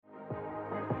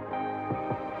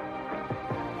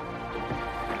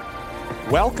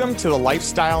Welcome to the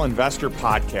Lifestyle Investor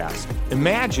Podcast.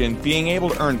 Imagine being able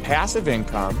to earn passive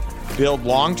income, build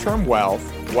long-term wealth,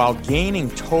 while gaining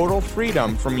total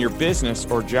freedom from your business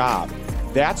or job.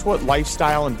 That's what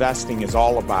lifestyle investing is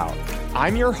all about.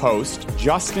 I'm your host,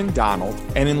 Justin Donald,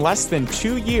 and in less than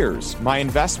 2 years, my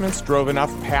investments drove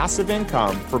enough passive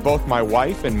income for both my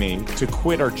wife and me to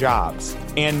quit our jobs.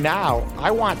 And now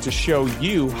I want to show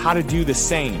you how to do the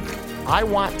same. I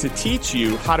want to teach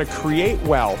you how to create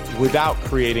wealth without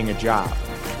creating a job.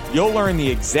 You'll learn the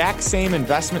exact same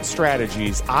investment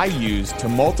strategies I used to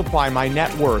multiply my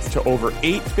net worth to over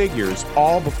 8 figures,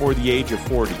 all before the age of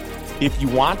 40. If you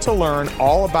want to learn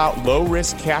all about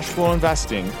low-risk cash flow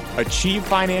investing, achieve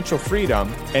financial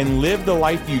freedom, and live the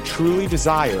life you truly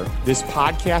desire, this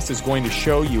podcast is going to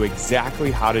show you exactly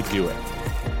how to do it.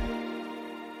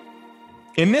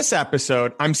 In this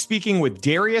episode, I'm speaking with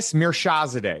Darius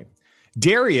Mirshahzadeh.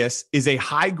 Darius is a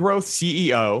high-growth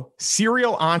CEO,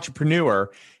 serial entrepreneur,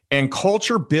 and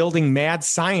culture-building mad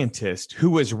scientist who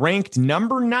was ranked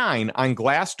number 9 on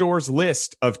Glassdoor's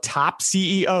list of top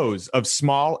CEOs of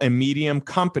small and medium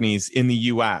companies in the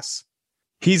U.S.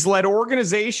 He's led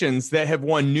organizations that have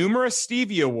won numerous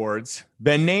Stevie Awards,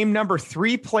 been named number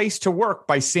 3 place to work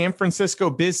by San Francisco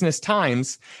Business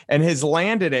Times, and has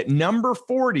landed at number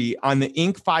 40 on the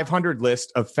Inc. 500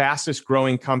 list of fastest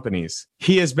growing companies.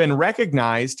 He has been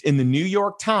recognized in the New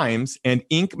York Times and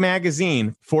Inc.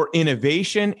 magazine for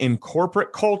innovation in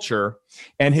corporate culture,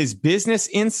 and his business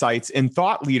insights and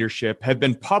thought leadership have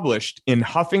been published in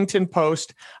Huffington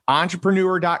Post,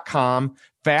 Entrepreneur.com,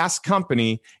 Fast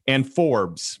Company, and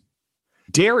Forbes.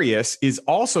 Darius is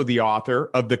also the author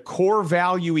of the Core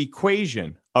Value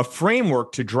Equation, a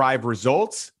framework to drive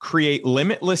results, create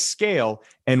limitless scale,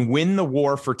 and win the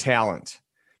war for talent.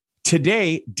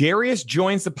 Today, Darius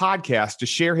joins the podcast to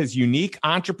share his unique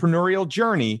entrepreneurial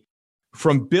journey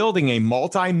from building a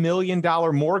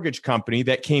multi-million-dollar mortgage company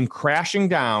that came crashing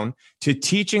down to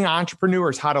teaching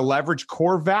entrepreneurs how to leverage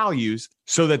core values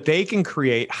so that they can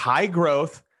create high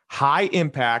growth, high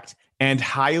impact, and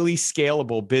highly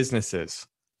scalable businesses.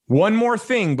 One more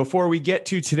thing before we get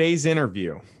to today's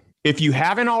interview. If you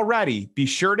haven't already, be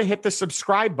sure to hit the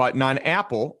subscribe button on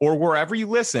Apple or wherever you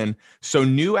listen so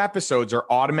new episodes are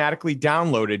automatically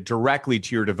downloaded directly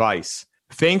to your device.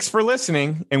 Thanks for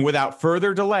listening, and without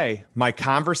further delay, my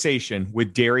conversation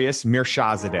with Darius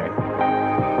Mirshahzadeh.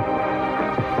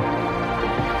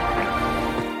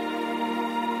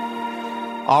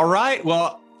 All right,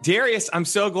 well, Darius, I'm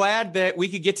so glad that we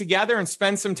could get together and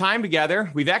spend some time together.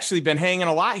 We've actually been hanging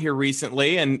a lot here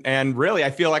recently, and really,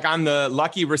 I feel like I'm the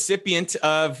lucky recipient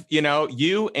of,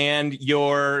 you and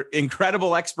your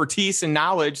incredible expertise and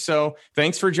knowledge. So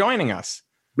thanks for joining us.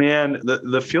 Man,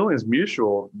 the feeling is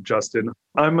mutual, Justin.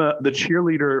 I'm the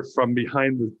cheerleader from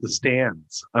behind the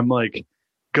stands. I'm like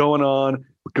going on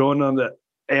the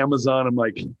Amazon. I'm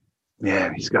like,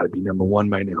 man, he's got to be number 1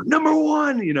 by now. Number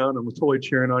 1, and I'm totally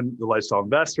cheering on the Lifestyle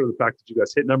Investor, the fact that you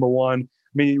guys hit number 1. I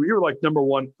mean, you were like number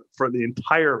 1 for the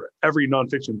every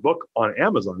nonfiction book on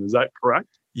Amazon. Is that correct?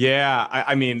 Yeah,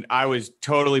 I mean, I was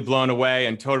totally blown away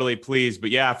and totally pleased.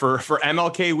 But yeah, for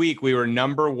MLK Week, we were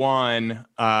number 1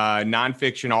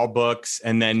 nonfiction, all books,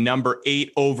 and then number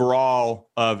 8 overall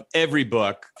of every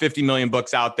book, 50 million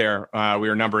books out there. We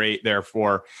were number 8 there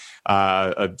for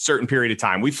a certain period of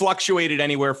time. We fluctuated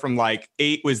anywhere from like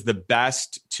 8 was the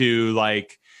best to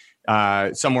like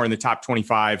somewhere in the top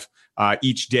 25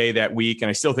 each day that week. And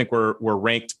I still think we're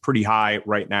ranked pretty high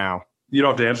right now. You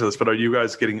don't have to answer this, but are you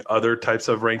guys getting other types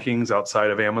of rankings outside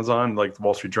of Amazon, like the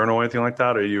Wall Street Journal or anything like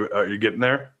that? Are you getting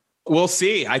there? We'll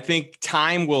see. I think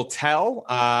time will tell.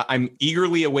 I'm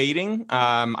eagerly awaiting.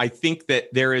 I think that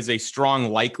there is a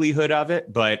strong likelihood of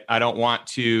it, but I don't want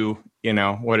to,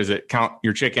 count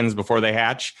your chickens before they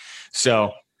hatch.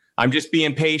 So I'm just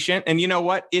being patient. And you know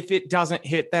what? If it doesn't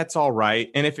hit, that's all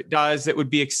right. And if it does, it would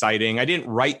be exciting. I didn't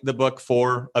write the book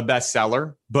for a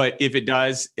bestseller, but if it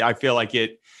does, I feel like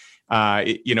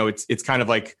it's kind of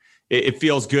like, it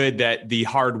feels good that the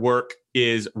hard work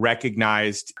is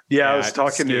recognized. Yeah, I was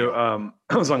talking to,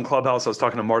 I was on Clubhouse. I was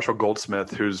talking to Marshall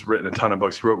Goldsmith, who's written a ton of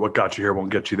books. He wrote What Got You Here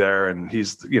Won't Get You There. And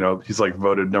he's like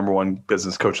voted number 1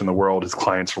 business coach in the world. His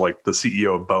clients are like the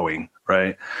CEO of Boeing,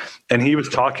 right? And he was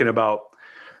talking about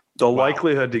the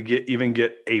likelihood to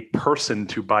get a person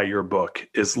to buy your book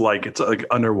is like, it's like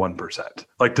under 1%.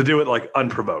 Like to do it like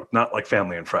unprovoked, not like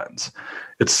family and friends.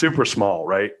 It's super small,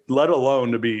 right? Let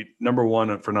alone to be number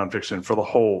 1 for nonfiction for the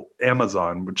whole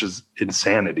Amazon, which is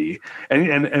insanity.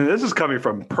 And this is coming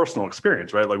from personal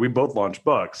experience, right? Like we both launched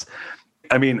books.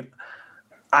 I mean,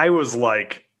 I was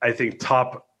like, I think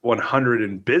top 100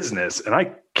 in business and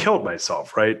I killed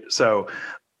myself, right? So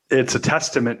it's a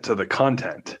testament to the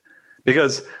content,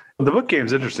 because the book game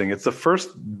is interesting. It's the first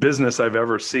business I've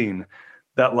ever seen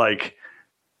that, like,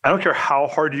 I don't care how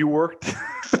hard you worked.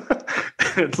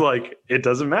 It's like, it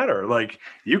doesn't matter. Like,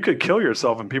 you could kill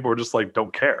yourself and people are just like,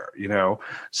 don't care, you know?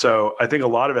 So I think a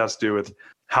lot of it has to do with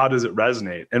how does it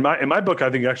resonate? And in my book, I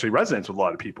think it actually resonates with a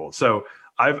lot of people. So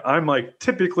I'm like,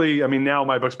 typically, I mean, now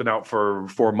my book's been out for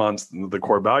 4 months, the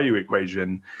core value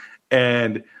equation.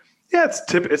 And yeah,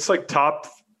 it's like top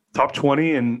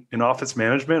 20 in office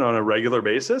management on a regular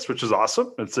basis, which is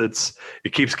awesome.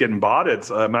 It keeps getting bought.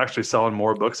 I'm actually selling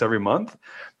more books every month.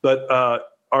 But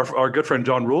our good friend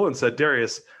John Rulin said,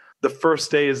 Darius, the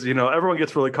first day is, everyone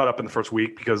gets really caught up in the first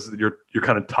week because you're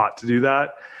kind of taught to do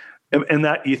that. And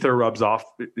that ether rubs off,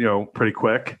 pretty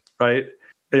quick, right?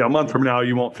 A month from now,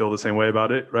 you won't feel the same way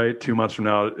about it, right? 2 months from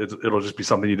now, it'll just be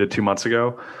something you did 2 months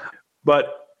ago.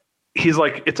 But he's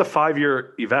like, it's a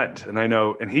 5-year event. And I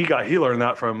know, and he learned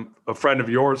that from a friend of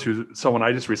yours, who's someone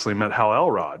I just recently met, Hal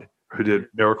Elrod, who did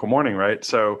Miracle Morning, right?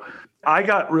 So I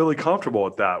got really comfortable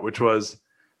with that, which was,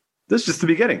 this is just the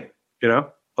beginning,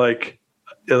 like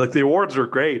the awards are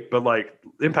great, but like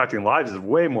impacting lives is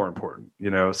way more important,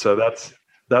 so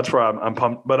that's where I'm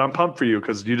pumped, but I'm pumped for you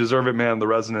because you deserve it, man. The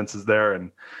resonance is there and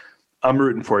I'm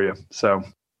rooting for you. So.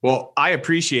 Well, I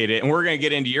appreciate it. And we're going to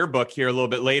get into your book here a little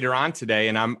bit later on today.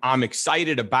 And I'm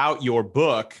excited about your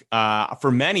book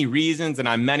for many reasons and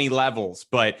on many levels.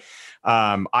 But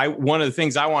one of the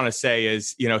things I want to say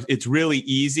is, it's really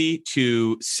easy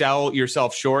to sell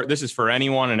yourself short. This is for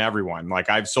anyone and everyone. Like,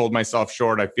 I've sold myself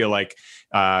short. I feel like,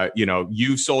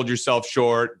 you've sold yourself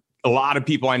short. A lot of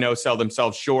people I know sell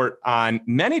themselves short on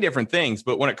many different things.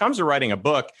 But when it comes to writing a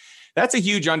book, that's a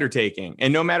huge undertaking.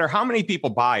 And no matter how many people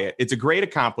buy it, it's a great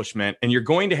accomplishment and you're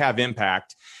going to have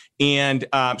impact. And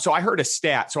so I heard a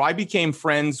stat. So I became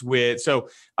friends with,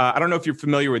 I don't know if you're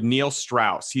familiar with Neil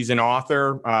Strauss. He's an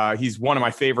author. He's one of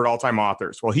my favorite all-time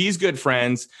authors. Well, he's good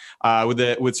friends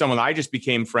with someone I just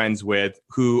became friends with,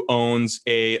 who owns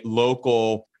a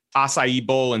local acai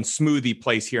bowl and smoothie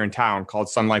place here in town called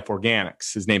Sun Life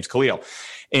Organics. His name's Khalil.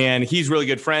 And he's really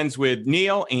good friends with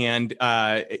Neil. And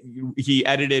he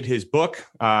edited his book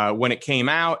when it came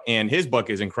out. And his book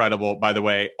is incredible, by the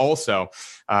way. Also,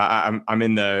 I'm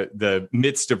in the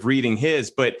midst of reading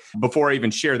his. But before I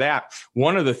even share that,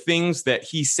 one of the things that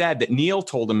he said that Neil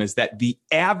told him is that the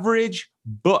average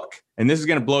book, and this is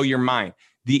going to blow your mind,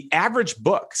 the average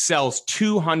book sells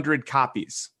 200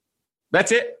 copies.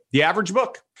 That's it. The average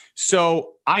book.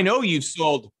 So I know you've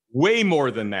sold way more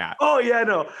than that. Oh yeah,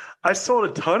 no, I sold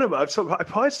a ton of. I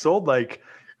probably sold like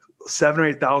 7,000 or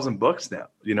 8,000 books now.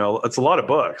 It's a lot of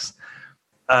books.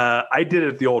 I did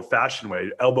it the old-fashioned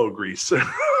way, elbow grease.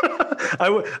 I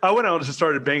went out and just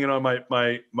started banging on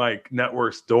my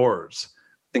network's doors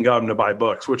and got them to buy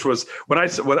books. Which was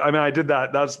I did that.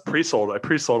 That's pre-sold. I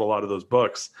pre-sold a lot of those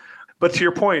books. But to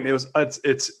your point, you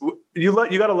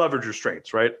got to leverage your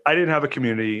strengths, right? I didn't have a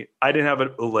community. I didn't have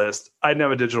a list. I didn't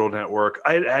have a digital network.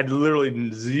 I had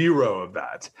literally zero of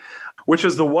that, which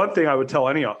is the one thing I would tell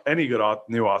any good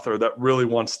new author that really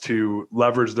wants to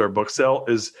leverage their book sale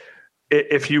is,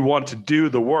 if you want to do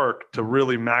the work to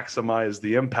really maximize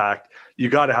the impact, you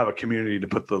got to have a community to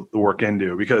put the work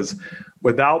into, because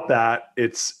without that,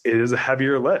 it is a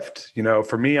heavier lift.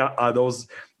 For me,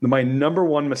 my number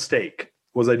one mistake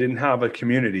was I didn't have a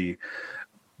community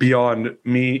beyond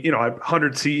me. I have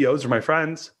 100 CEOs are my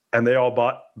friends, and they all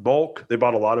bought bulk. They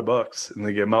bought a lot of books, and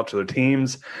they gave them out to their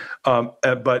teams.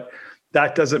 But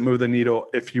that doesn't move the needle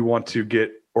if you want to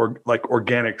get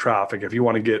organic traffic. If you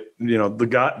want to get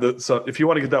if you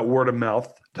want to get that word of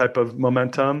mouth type of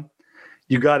momentum,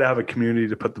 you got to have a community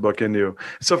to put the book into.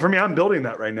 So for me, I'm building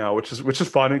that right now, which is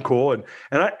fun and cool. And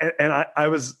I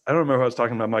don't remember who I was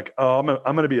talking about. I'm like, I'm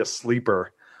going to be a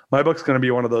sleeper. My book's going to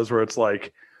be one of those where it's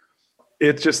like,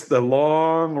 it's just the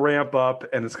long ramp up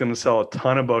and it's going to sell a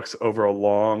ton of books over a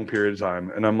long period of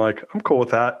time. And I'm like, I'm cool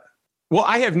with that. Well,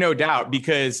 I have no doubt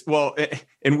because,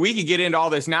 and we can get into all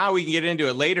this now, we can get into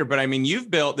it later, but I mean,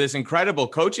 you've built this incredible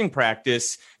coaching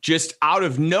practice just out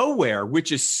of nowhere,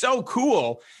 which is so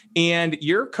cool. And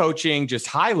you're coaching just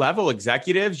high level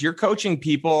executives. You're coaching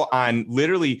people on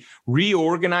literally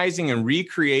reorganizing and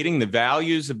recreating the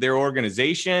values of their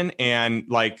organization and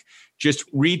like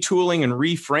just retooling and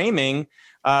reframing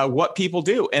what people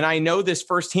do. And I know this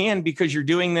firsthand because you're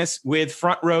doing this with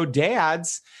Front Row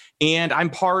Dads. And I'm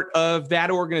part of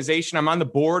that organization. I'm on the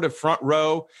board of Front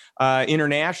Row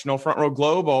International, Front Row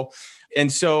Global.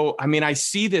 And so, I mean, I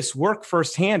see this work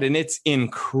firsthand and it's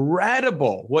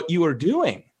incredible what you are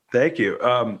doing. Thank you.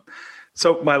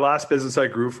 So my last business, I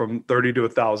grew from 30 to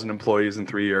 1,000 employees in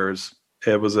 3 years.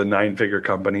 It was a 9-figure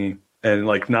company. and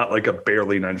like not like a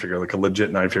barely 9-figure, like a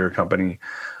legit 9-figure company.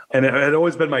 And it had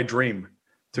always been my dream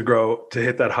to grow, to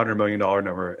hit that $100 million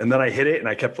number. And then I hit it and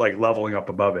I kept like leveling up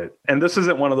above it. And this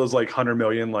isn't one of those like 100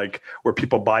 million, like where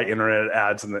people buy internet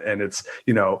ads and it's,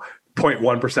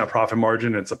 0.1% profit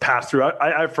margin. It's a pass through.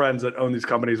 I have friends that own these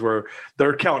companies where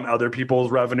they're counting other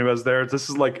people's revenue as theirs. This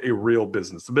is like a real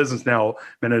business. The business now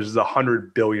manages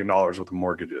 $100 billion worth of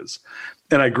mortgages.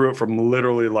 And I grew it from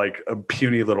literally like a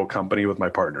puny little company with my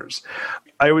partners.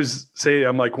 I always say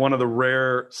I'm like one of the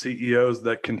rare CEOs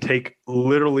that can take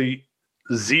literally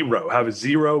have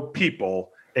zero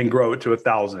people and grow it to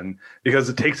 1,000, because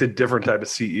it takes a different type of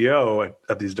CEO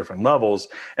at these different levels.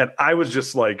 And I was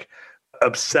just like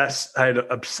obsessed. I had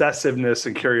obsessiveness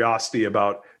and curiosity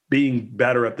about being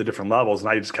better at the different levels. And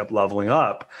I just kept leveling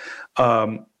up.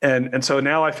 And so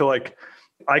now I feel like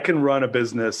I can run a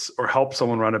business or help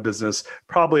someone run a business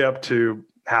probably up to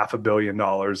 $500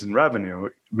 million in revenue,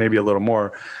 maybe a little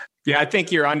more. Yeah, I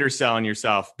think you're underselling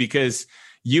yourself, because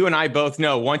you and I both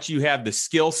know once you have the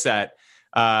skill set,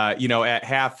 at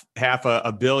half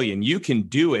a billion, you can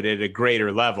do it at a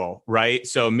greater level, right?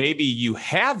 So maybe you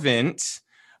haven't,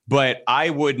 but I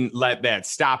wouldn't let that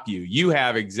stop you. You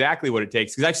have exactly what it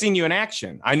takes, because I've seen you in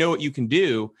action. I know what you can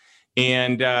do.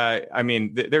 And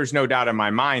there's no doubt in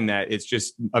my mind that it's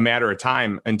just a matter of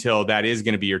time until that is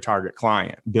going to be your target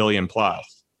client, billion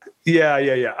plus.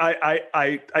 Yeah.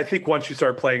 I think once you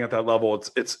start playing at that level,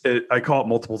 I call it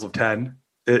multiples of 10.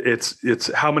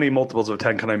 It's how many multiples of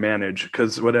 10 can I manage?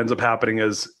 Because what ends up happening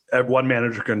is one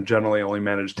manager can generally only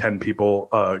manage 10 people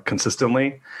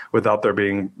consistently without there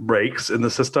being breaks in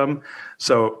the system.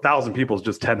 So 1,000 people is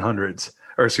just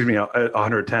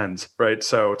 100 tens, right?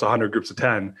 So it's 100 groups of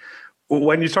 10.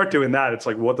 When you start doing that, it's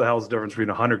like, what the hell is the difference between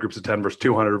 100 groups of 10 versus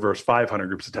 200 versus 500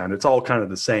 groups of 10? It's all kind of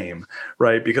the same,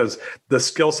 right? Because the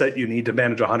skill set you need to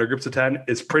manage 100 groups of 10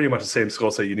 is pretty much the same skill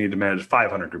set you need to manage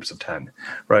 500 groups of 10,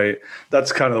 right?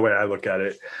 That's kind of the way I look at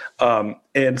it.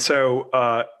 And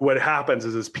so what happens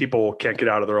is people can't get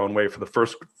out of their own way for the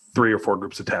first 3 or 4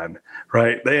 groups of 10,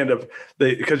 right?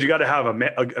 Because you got to have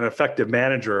an effective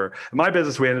manager. In my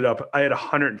business, I had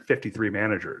 153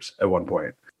 managers at one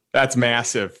point. That's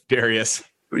massive, Darius.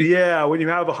 Yeah, when you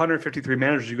have 153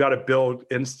 managers, you got to build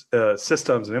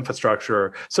systems and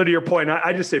infrastructure. So to your point,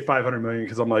 I just say 500 million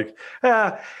because I'm like,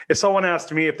 if someone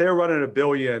asked me if they're running $1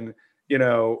 billion,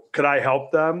 could I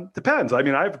help them? Depends. I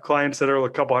mean, I have clients that are a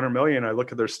couple $100 million. I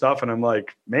look at their stuff and I'm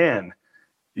like, man,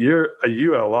 you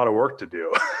have a lot of work to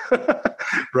do,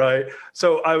 right?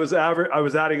 So I was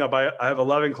adding up. I have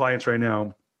 11 clients right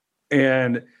now,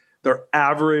 and their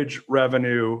average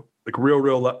revenue, like real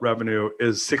revenue,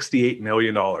 is $68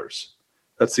 million.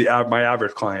 That's my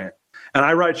average client. And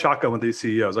I ride shotgun with these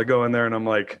CEOs. I go in there and I'm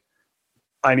like,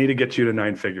 I need to get you to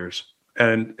 9 figures.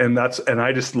 And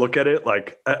I just look at it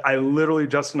like, I literally,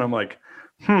 Justin, I'm like,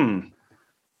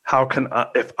 how can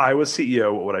if I was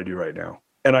CEO, what would I do right now?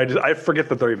 And I forget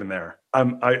that they're even there.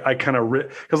 I kind of,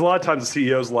 because a lot of times the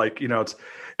CEOs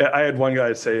I had one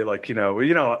guy say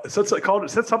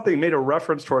said something, made a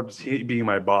reference towards he being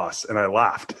my boss, and I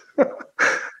laughed.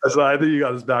 So I think you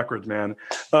got this backwards, man.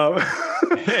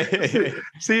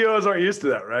 CEOs aren't used to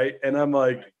that, right? And I'm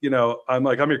like, I'm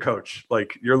your coach.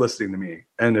 Like, you're listening to me,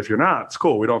 and if you're not, it's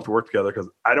cool. We don't have to work together because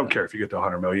I don't care if you get to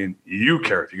 100 million. You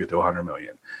care if you get to 100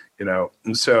 million.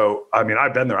 And so I mean,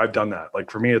 I've been there. I've done that. Like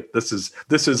for me, this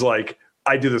is like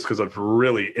I do this because I'm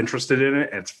really interested in it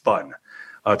and it's fun.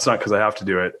 It's not because I have to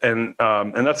do it. And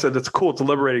that's cool. It's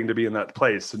liberating to be in that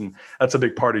place. And that's a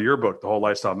big part of your book, The Whole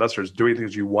Lifestyle Investor, is doing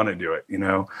things you want to do it,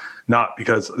 not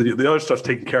because the other stuff's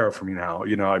taken care of for me now.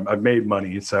 I've made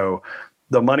money. So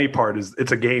the money part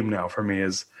it's a game now for me,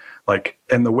 is like,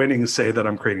 and the winnings say that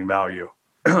I'm creating value.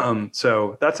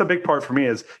 So that's a big part for me,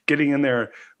 is getting in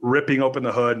there, ripping open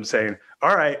the hood and saying,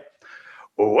 all right,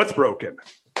 well, what's broken?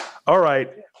 All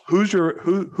right, who's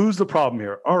the problem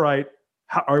here? All right,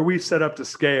 how are we set up to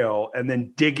scale? And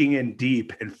then digging in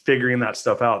deep and figuring that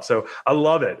stuff out. So I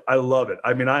love it.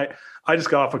 I mean, I just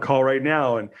got off a call right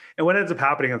now, and what ends up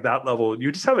happening at that level,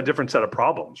 you just have a different set of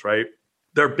problems, right?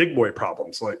 They're big boy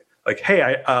problems, like,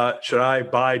 hey, should I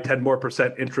buy 10% more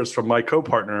interest from my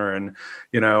co-partner? And,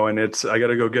 and I got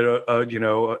to go get a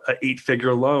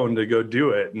 8-figure loan to go do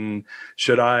it. And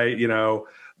should I,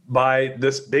 buy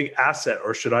this big asset,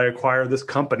 or should I acquire this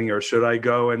company, or should I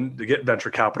go and get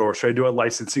venture capital, or should I do a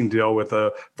licensing deal with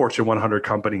a Fortune 100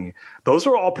 company? Those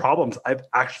are all problems I've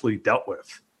actually dealt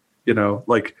with,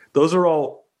 like those are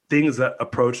all things that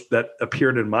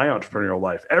appeared in my entrepreneurial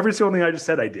life. Every single thing I just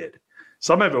said, I did.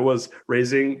 Some of it was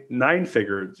raising 9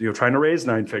 figures, trying to raise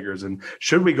 9 figures. And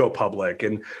should we go public?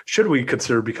 And should we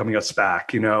consider becoming a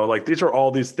SPAC? Like these are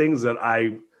all these things that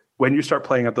when you start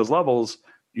playing at those levels,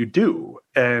 you do.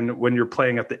 And when you're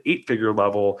playing at the 8-figure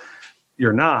level,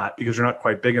 you're not, because you're not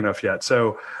quite big enough yet.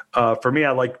 So for me,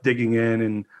 I like digging in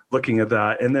and looking at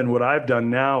that. And then what I've done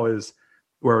now is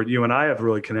where you and I have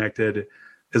really connected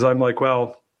is I'm like,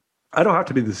 well, I don't have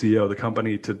to be the CEO of the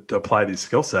company to apply these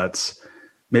skill sets.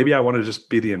 Maybe I want to just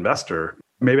be the investor.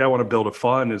 Maybe I want to build a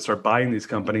fund and start buying these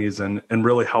companies and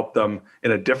really help them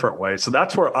in a different way. So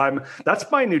that's where that's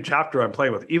my new chapter I'm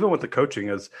playing with, even with the coaching.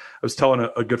 As I was telling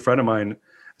a good friend of mine,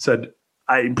 said,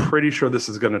 I'm pretty sure this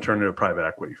is going to turn into private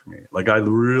equity for me. Like I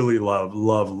really love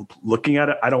looking at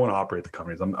it. I don't want to operate the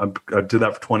companies. I did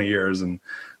that for 20 years and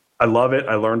I love it.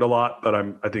 I learned a lot, but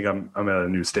I think I'm at a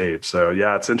new stage. So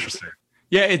yeah, it's interesting.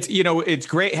 Yeah, it's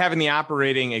great having the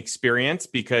operating experience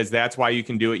because that's why you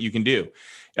can do what you can do.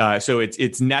 So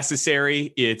it's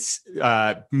necessary. It's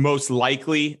most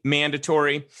likely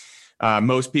mandatory.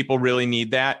 Most people really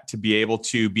need that to be able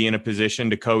to be in a position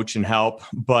to coach and help.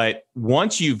 But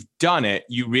once you've done it,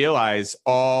 you realize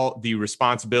all the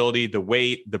responsibility, the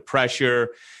weight, the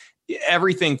pressure,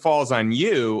 everything falls on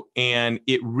you. And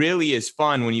it really is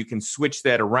fun when you can switch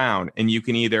that around and you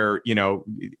can either,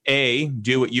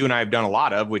 do what you and I have done a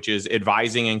lot of, which is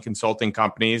advising and consulting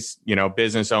companies,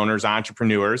 business owners,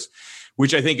 entrepreneurs,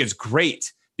 which I think is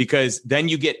great because then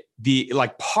you get the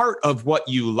part of what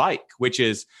you like, which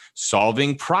is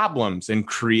solving problems and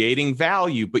creating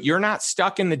value, but you're not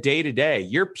stuck in the day-to-day.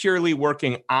 You're purely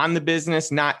working on the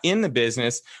business, not in the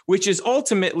business, which is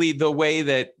ultimately the way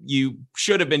that you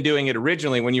should have been doing it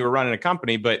originally when you were running a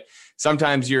company. But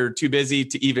sometimes you're too busy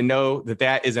to even know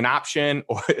that is an option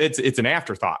or it's an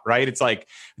afterthought, right? It's like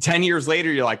 10 years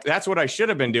later, you're like, that's what I should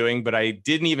have been doing, but I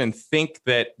didn't even think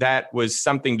that was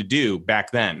something to do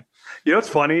back then. What's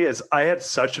funny is I had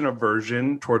such an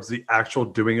aversion towards the actual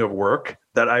doing of work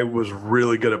that I was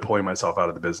really good at pulling myself out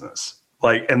of the business.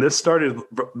 And this started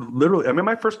literally,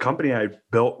 my first company I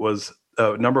built was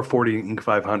number 40 Inc.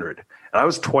 500. And I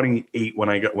was 28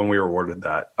 when we were awarded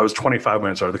that. I was 25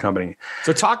 when I started the company.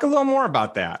 So talk a little more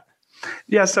about that.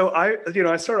 Yeah. So I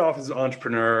started off as an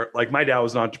entrepreneur. Like my dad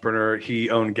was an entrepreneur.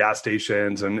 He owned gas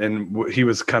stations and he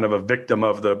was kind of a victim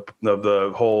of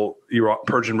the whole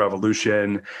Persian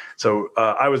Revolution. So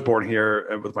I was born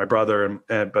here with my brother,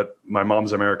 but my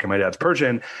mom's American, my dad's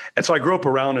Persian. And so I grew up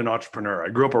around an entrepreneur. I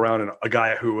grew up around a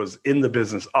guy who was in the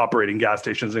business operating gas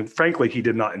stations. And frankly, he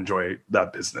did not enjoy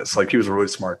that business. Like he was a really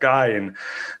smart guy. And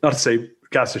not to say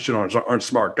gas station owners aren't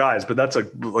smart guys, but that's a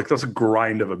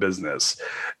grind of a business.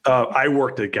 I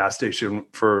worked at a gas station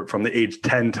from the age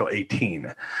 10 till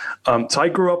 18. So I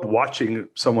grew up watching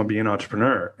someone be an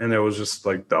entrepreneur, and it was just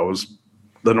like, that was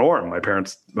the norm.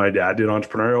 My dad did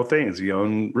entrepreneurial things. He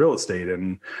owned real estate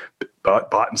and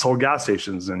bought and sold gas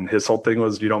stations. And his whole thing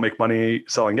was, you don't make money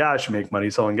selling gas, you make money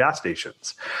selling gas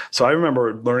stations. So I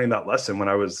remember learning that lesson when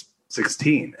I was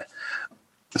 16.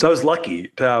 So I was lucky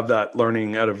to have that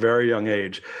learning at a very young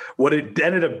age. What it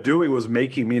ended up doing was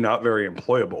making me not very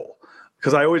employable,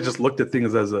 because I always just looked at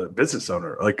things as a business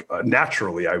owner.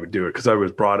 Naturally, I would do it because I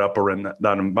was brought up around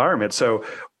that environment. So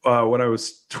when I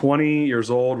was 20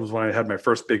 years old was when I had my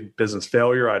first big business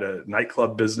failure. I had a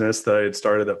nightclub business that I had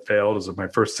started that failed. It was my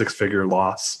first 6-figure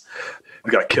loss. I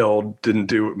got killed,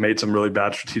 made some really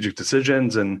bad strategic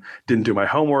decisions and didn't do my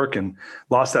homework and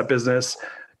lost that business.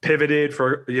 Pivoted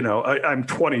for, I'm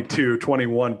 22,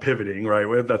 21 pivoting,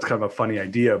 right? That's kind of a funny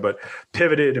idea, but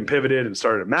pivoted and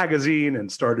started a magazine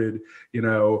and started,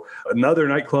 another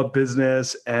nightclub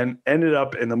business and ended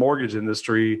up in the mortgage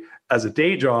industry as a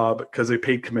day job because they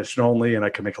paid commission only and I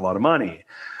could make a lot of money.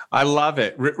 I love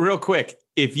it. Real quick,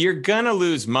 if you're going to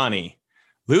lose money,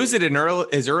 lose it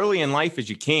as early in life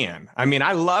as you can.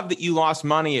 I love that you lost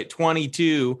money at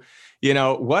 22.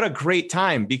 What a great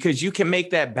time, because you can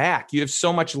make that back. You have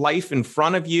so much life in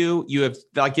front of you. You have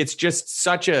it's just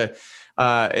such an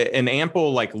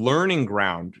ample learning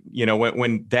ground,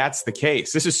 when that's the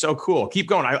case. This is so cool. Keep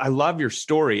going. I love your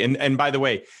story. And by the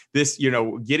way, this,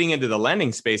 getting into the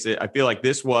lending space, I feel like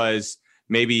this was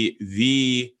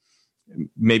maybe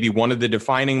one of the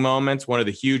defining moments, one of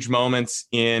the huge moments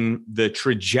in the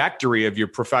trajectory of your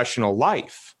professional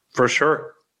life. For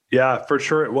sure. Yeah, for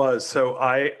sure it was. So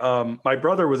my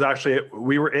brother was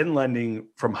we were in lending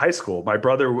from high school. My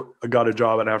brother got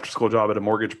an after-school job at a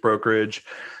mortgage brokerage,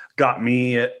 got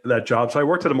me that job. So I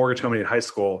worked at a mortgage company in high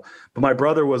school, but my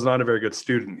brother was not a very good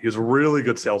student. He was a really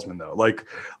good salesman though.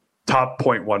 top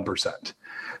 0.1%.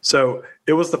 So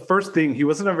it was the first thing. He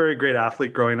wasn't a very great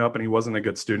athlete growing up, and he wasn't a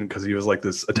good student because he was like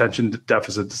this attention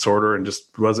deficit disorder and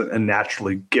just wasn't a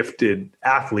naturally gifted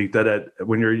athlete that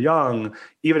when you're young,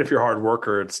 even if you're a hard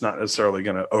worker, it's not necessarily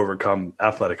going to overcome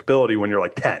athletic ability when you're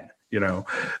like 10,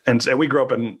 and we grew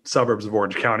up in suburbs of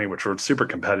Orange County, which were super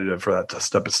competitive for that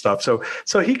type of stuff. So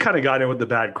he kind of got in with the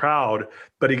bad crowd,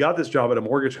 but he got this job at a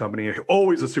mortgage company,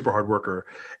 always a super hard worker.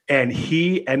 And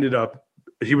he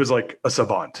was like a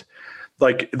savant.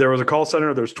 Like there was a call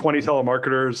center, there's 20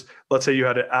 telemarketers. Let's say you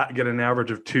had to get an average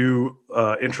of 2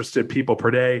 interested people per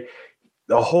day.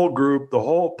 The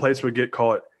whole place would get,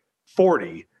 call it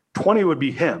 40. 20 would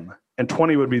be him and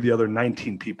 20 would be the other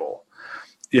 19 people.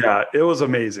 Yeah, it was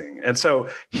amazing. And so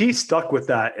he stuck with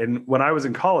that. And when I was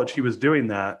in college, he was doing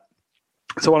that.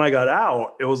 So when I got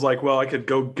out, it was like, well, I could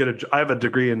go I have a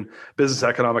degree in business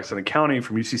economics and accounting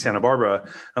from UC Santa Barbara.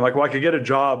 I'm like, well, I could get a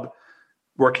job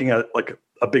working at like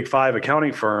a Big 5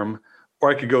 accounting firm,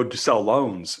 or I could go to sell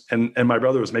loans. And my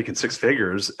brother was making 6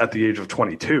 figures at the age of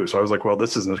 22. So I was like, well,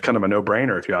 this is kind of a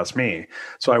no-brainer if you ask me.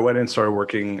 So I went and started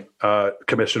working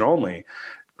commission only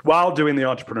while doing the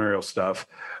entrepreneurial stuff.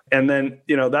 And then,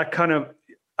 that kind of,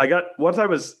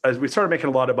 as we started making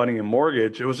a lot of money in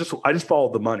mortgage, I just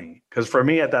followed the money. Because for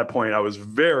me at that point, I was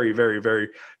very, very, very,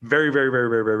 very, very, very,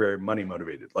 very, very, very money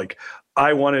motivated. Like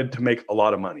I wanted to make a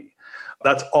lot of money.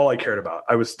 That's all I cared about.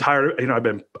 I was tired.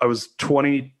 I was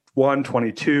 21,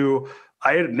 22.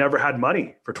 I had never had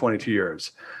money for 22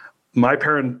 years. My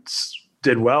parents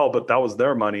did well, but that was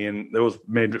their money. And it was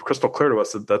made crystal clear to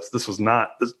us that this was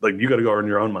not like, you got to go earn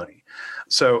your own money.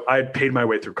 So I had paid my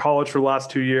way through college for the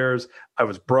last 2 years. I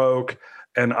was broke.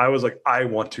 And I was like, I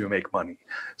want to make money.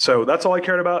 So that's all I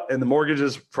cared about. And the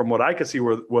mortgages, from what I could see,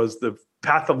 was the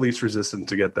path of least resistance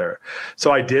to get there.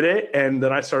 So I did it. And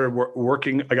then I started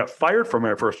working. I got fired from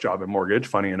my first job in mortgage,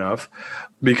 funny enough,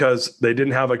 because they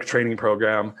didn't have a training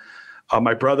program.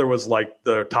 My brother was like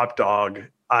the top dog.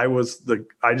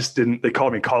 They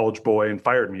called me college boy and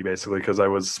fired me basically because I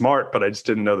was smart, but I just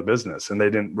didn't know the business and they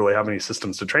didn't really have any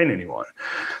systems to train anyone.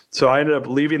 So I ended up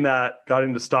leaving that, got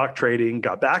into stock trading,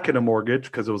 got back into mortgage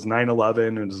because it was 9/11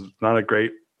 and it was not a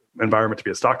great environment to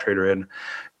be a stock trader in.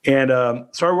 And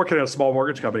started working at a small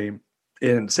mortgage company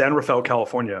in San Rafael,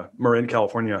 California, Marin,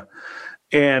 California.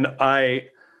 And I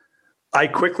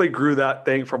quickly grew that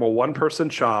thing from a 1-person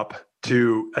shop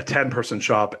to a 10-person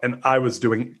shop. And I was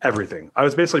doing everything. I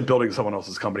was basically building someone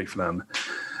else's company for them.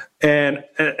 And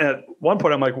at one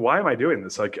point I'm like, why am I doing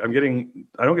this? Like I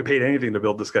don't get paid anything to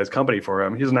build this guy's company for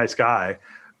him. He's a nice guy,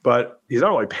 but he's not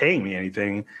really paying me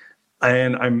anything.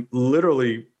 And I'm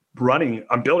literally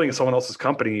I'm building someone else's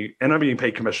company and I'm being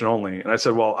paid commission only. And I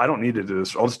said, well, I don't need to do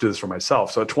this. I'll just do this for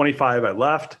myself. So at 25, I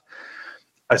left.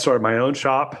 I started my own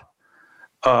shop,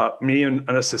 me and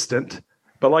an assistant.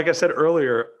 But like I said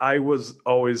earlier, I was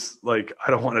always like, I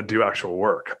don't want to do actual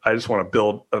work. I just want to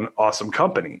build an awesome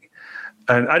company.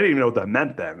 And I didn't even know what that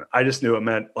meant then. I just knew it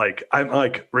meant like, I'm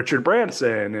like Richard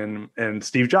Branson and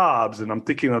Steve Jobs. And I'm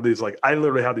thinking of these, like, I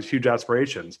literally have these huge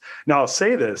aspirations. Now I'll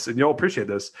say this, and you'll appreciate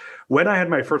this. When I had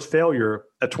my first failure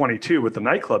at 22 with the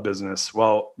nightclub business,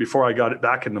 well, before I got it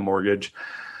back in the mortgage,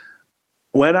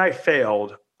 when I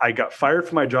failed, I got fired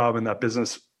from my job in that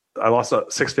business. I lost a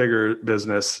 6-figure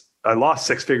business. I lost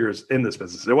 6 figures in this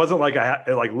business. It wasn't like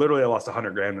literally I lost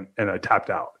 $100,000 and I tapped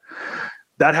out.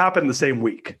 That happened the same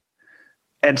week.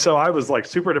 And so I was like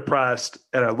super depressed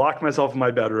and I locked myself in my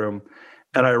bedroom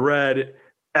and I read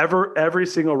every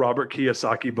single Robert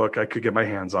Kiyosaki book I could get my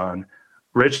hands on.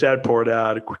 Rich Dad, Poor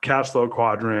Dad, Cash Flow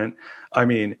Quadrant. I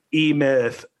mean,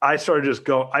 E-Myth. I started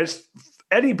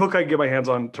any book I could get my hands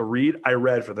on to read, I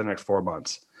read for the next 4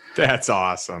 months. That's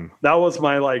awesome. That was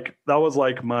my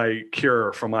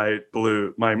cure for my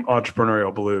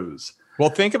entrepreneurial blues. Well,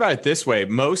 think about it this way.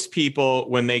 Most people,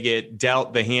 when they get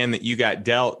dealt the hand that you got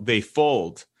dealt, they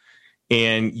fold.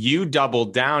 And you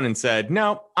doubled down and said,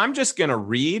 no, I'm just going to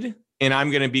read and I'm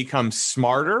going to become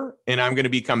smarter and I'm going to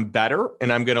become better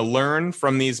and I'm going to learn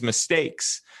from these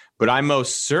mistakes. But I'm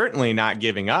most certainly not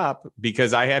giving up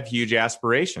because I have huge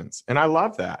aspirations. And I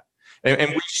love that.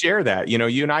 And we share that.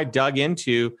 You and I dug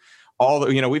into all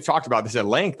the, we've talked about this at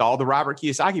length, all the Robert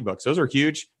Kiyosaki books. Those are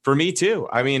huge for me too.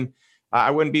 I mean,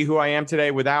 I wouldn't be who I am today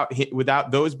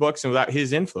without those books and without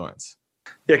his influence.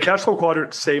 Yeah, Cash Flow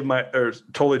Quadrant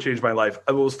totally changed my life.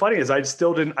 What was funny is I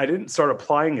didn't start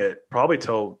applying it probably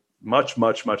till much,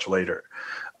 much, much later.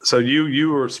 So you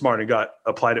were smart and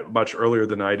applied it much earlier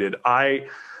than I did. I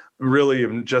really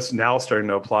am just now starting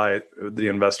to apply the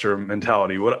investor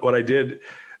mentality. What I did,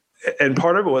 and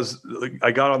part of it was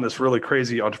I got on this really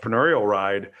crazy entrepreneurial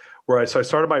ride So I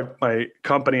started my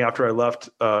company after I left.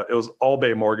 It was All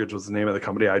Bay Mortgage was the name of the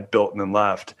company I'd built and then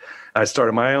left. I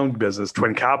started my own business,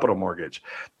 Twin Capital Mortgage.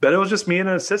 But it was just me and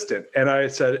an assistant. And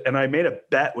I made a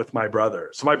bet with my brother.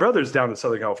 So my brother's down in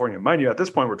Southern California. Mind you, at this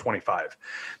point, we're 25.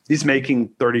 He's making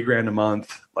 30 grand a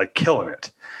month, like killing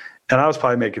it. And I was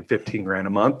probably making 15 grand a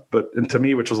month, and to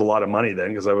me, which was a lot of money then,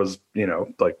 because I was,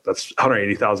 like that's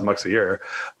 $180,000 a year.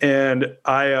 And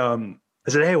I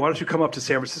said, hey, why don't you come up to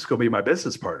San Francisco, be my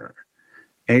business partner?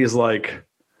 And he's like,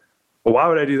 well, why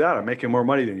would I do that? I'm making more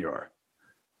money than you are.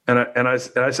 And I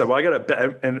said, well, I got to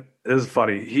bet. And it was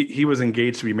funny. He was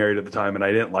engaged to be married at the time, and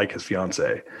I didn't like his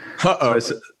fiance.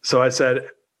 So I said,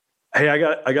 hey,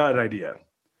 I got an idea.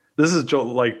 This is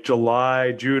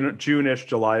June-ish,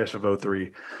 July-ish of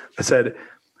 2003. I said,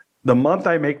 the month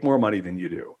I make more money than you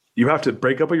do, you have to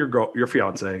break up with your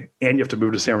fiance, and you have to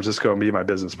move to San Francisco and be my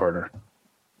business partner.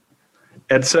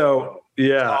 And so,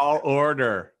 yeah. Tall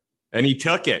order. And he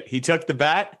took it. He took the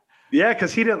bet. Yeah,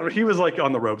 because he was like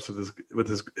on the ropes with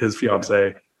his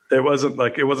fiance. It wasn't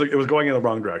like it was going in the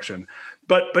wrong direction.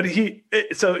 But he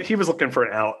was looking for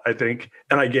an out, I think,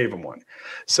 and I gave him one.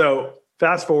 So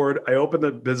fast forward, I opened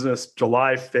the business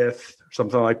July 5th,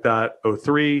 something like that,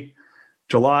 2003.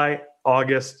 July,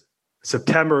 August,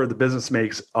 September, the business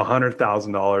makes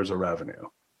 $100,000 of revenue.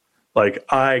 Like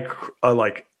I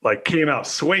came out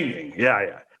swinging.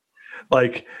 Yeah.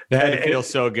 Like that feels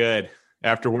so good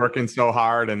after working so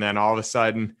hard, and then all of a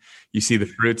sudden you see the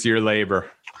fruits of your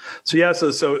labor. So yeah,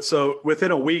 so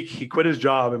within a week he quit his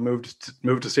job and moved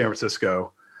to San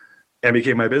Francisco and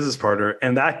became my business partner.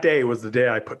 And that day was the day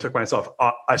I took myself.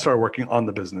 I started working on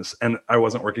the business, and I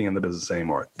wasn't working in the business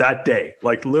anymore. That day,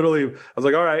 like literally, I was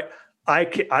like, all right, I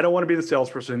don't want to be the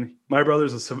salesperson. My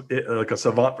brother's a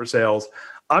savant for sales.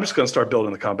 I'm just going to start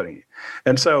building the company.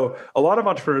 And so a lot of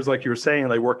entrepreneurs, like you were saying,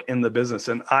 they work in the business,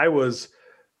 and I was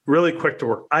really quick to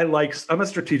work. I'm a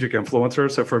strategic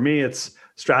influencer. So for me, it's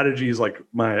strategies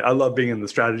I love being in the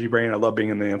strategy brain. I love being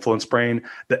in the influence brain.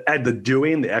 The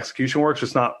doing, the execution work's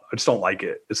just not, I just don't like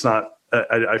it. It's not,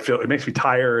 I feel it makes me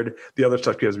tired. The other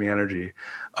stuff gives me energy.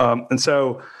 And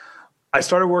so I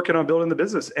started working on building the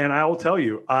business, and I will tell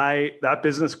you, that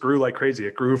business grew like crazy.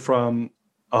 It grew from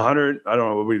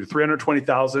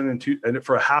 320,000 and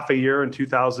for a half a year in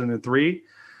 2003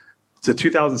 to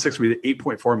 2006, we did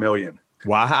 8.4 million.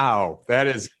 Wow. That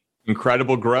is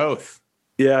incredible growth.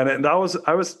 Yeah. And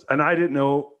I didn't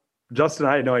know, Justin,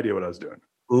 I had no idea what I was doing.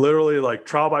 Literally like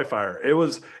trial by fire. It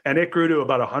grew to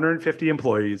about 150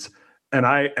 employees.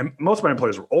 And most of my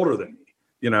employees were older than me.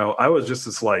 I was just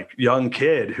this like young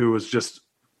kid who was just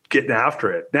getting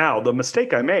after it. Now, the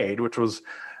mistake I made, which was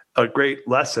a great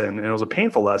lesson, and it was a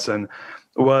painful lesson,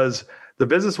 was the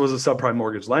business was a subprime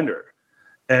mortgage lender.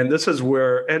 And this is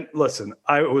where, and listen,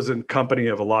 I was in company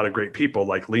of a lot of great people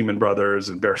like Lehman Brothers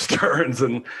and Bear Stearns.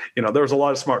 And, there was a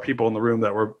lot of smart people in the room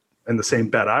that were in the same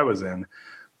bed I was in.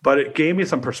 But it gave me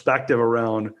some perspective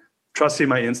around trusting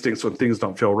my instincts when things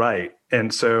don't feel right.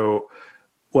 And so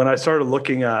when I started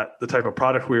looking at the type of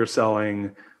product we were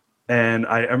selling, and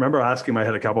I remember asking my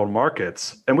head of capital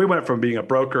markets, and we went from being a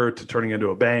broker to turning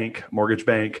into a bank, mortgage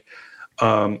bank.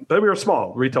 But we were a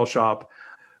small retail shop.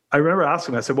 I remember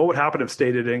asking him, I said, what would happen if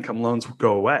stated income loans would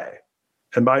go away?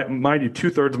 And mind you,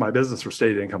 2/3 of my business were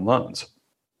stated income loans.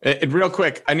 Real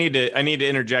quick, I need to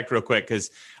interject real quick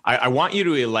because I want you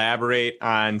to elaborate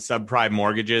on subprime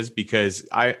mortgages, because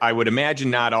I would imagine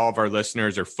not all of our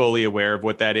listeners are fully aware of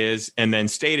what that is. And then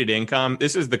stated income,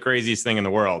 this is the craziest thing in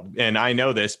the world. And I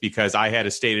know this because I had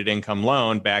a stated income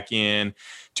loan back in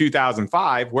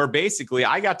 2005, where basically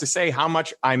I got to say how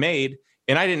much I made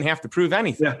and I didn't have to prove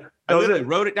anything. Yeah, I literally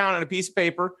wrote it down on a piece of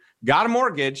paper, got a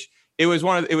mortgage. It was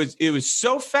it was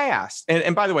so fast.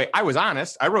 And by the way, I was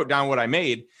honest. I wrote down what I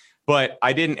made, but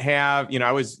I didn't have,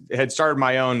 had started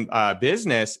my own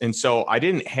business. And so I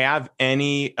didn't have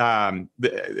any,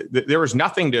 there was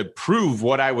nothing to prove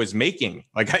what I was making.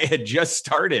 Like I had just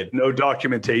started. No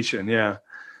documentation. Yeah.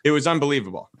 It was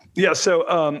unbelievable. Yeah. So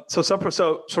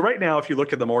right now, if you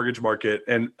look at the mortgage market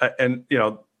and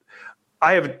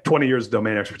I have 20 years of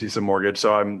domain expertise in mortgage.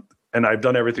 So I've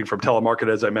done everything from telemarket,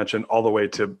 as I mentioned, all the way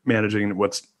to managing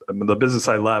what's the business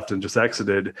I left and just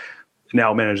exited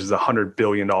now manages $100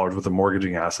 billion worth of mortgage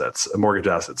assets.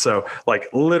 So like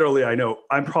literally, I know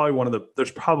I'm probably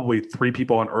there's probably 3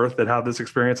 people on earth that have this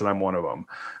experience, and I'm one of them.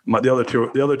 The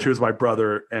other two is my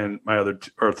brother and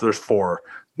there's 4.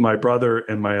 My brother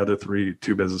and my other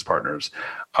 2 business partners.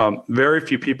 Very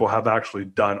few people have actually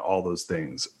done all those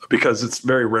things, because it's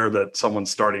very rare that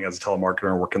someone's starting as a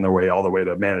telemarketer and working their way all the way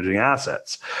to managing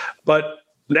assets. But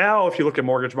Now, if you look at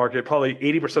mortgage market, probably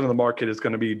 80% of the market is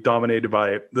going to be dominated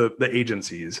by the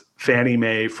agencies, Fannie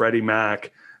Mae, Freddie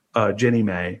Mac, Ginnie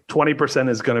Mae. 20%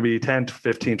 is going to be 10 to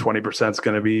 15, 20% is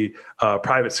going to be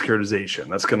private securitization.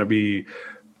 That's going to be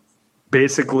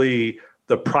basically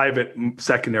the private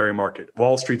secondary market.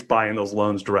 Wall Street's buying those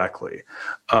loans directly.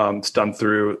 It's done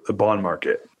through the bond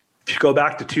market. If you go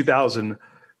back to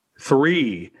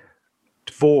 2003,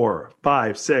 4,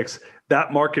 5, 6,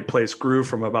 that marketplace grew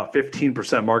from about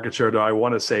 15% market share to, I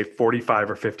want to say,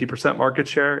 45 or 50% market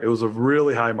share. It was a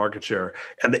really high market share.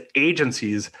 And the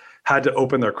agencies had to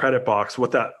open their credit box.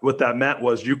 What that meant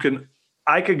was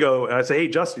I could go and I say, hey,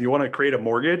 Justin, you want to create a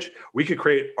mortgage? We could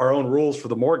create our own rules for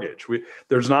the mortgage.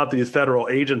 There's not these federal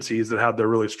agencies that have their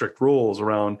really strict rules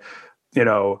around,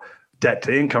 debt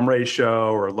to income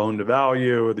ratio or loan to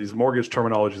value, or these mortgage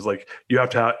terminologies. Like you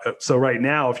have to have, so right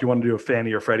now, if you want to do a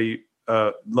Fannie or Freddie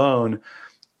loan,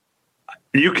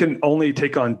 you can only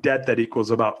take on debt that equals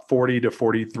about 40 to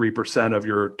 43% of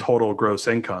your total gross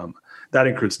income. That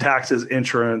includes taxes,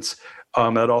 insurance.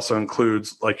 That also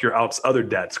includes like your other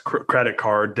debts, credit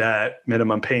card debt,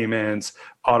 minimum payments,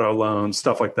 auto loans,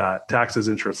 stuff like that, taxes,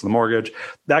 insurance, and the mortgage.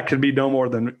 That could be no more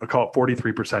than, call it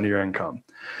 43% of your income.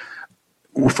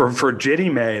 For Ginnie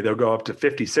Mae, they'll go up to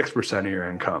 56% of your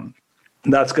income.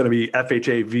 And that's going to be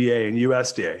FHA, VA, and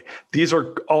USDA. These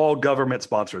are all government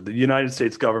sponsored. The United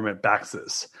States government backs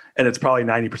this, and it's probably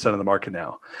 90% of the market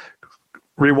now.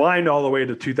 Rewind all the way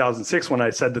to 2006 when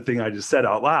I said the thing I just said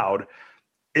out loud.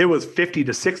 It was 50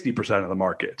 to 60% of the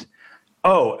market.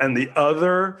 Oh, and the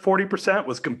other 40%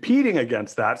 was competing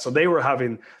against that. So they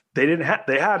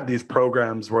had these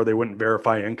programs where they wouldn't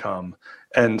verify income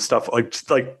and stuff like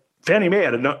Fannie Mae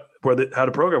had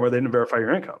a program where they didn't verify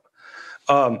your income.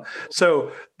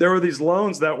 So there were these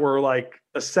loans that were like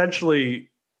essentially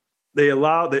they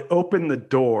opened the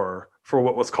door for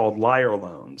what was called liar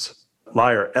loans,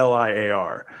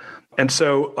 LIAR. And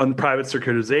so on private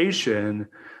securitization,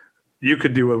 you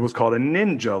could do what was called a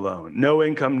ninja loan, no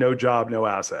income, no job, no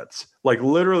assets. Like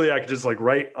literally I could just like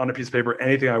write on a piece of paper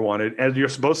anything I wanted. And you're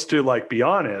supposed to like be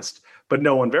honest, but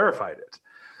no one verified it.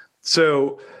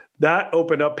 So that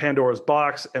opened up Pandora's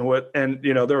box. And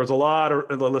there was a lot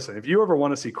of, listen, if you ever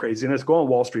want to see craziness, go on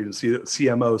Wall Street and see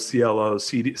CMOs, CLOs,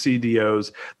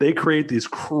 CDOs. They create these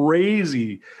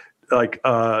crazy,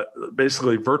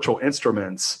 basically virtual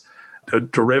instruments,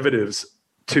 derivatives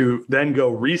to then go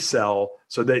resell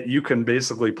so that you can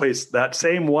basically place that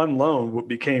same one loan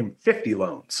became 50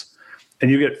 loans and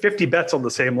you get 50 bets on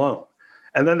the same loan.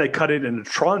 And then they cut it into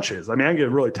tranches. I mean, I get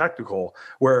really technical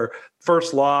where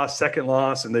first loss, second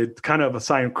loss, and they kind of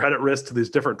assign credit risk to these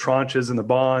different tranches in the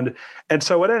bond. And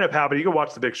so what ended up happening, you can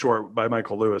watch The Big Short by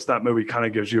Michael Lewis. That movie kind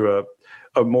of gives you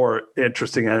a more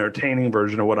interesting, entertaining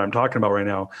version of what I'm talking about right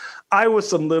now. I was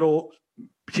some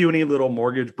puny little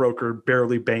mortgage broker,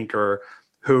 barely banker,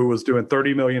 who was doing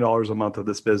 $30 million a month of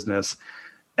this business.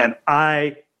 And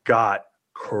I got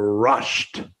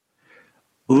crushed.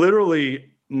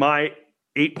 Literally, my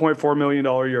 $8.4 million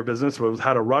a year business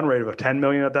had a run rate of $10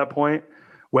 million at that point,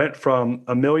 went from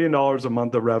 $1 million a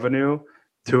month of revenue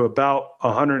to about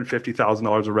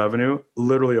 $150,000 of revenue,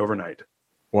 literally overnight.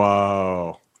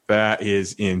 Wow. That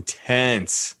is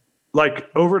intense. Like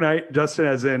overnight, Justin,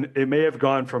 as in it may have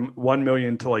gone from 1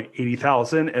 million to like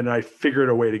 80,000, and I figured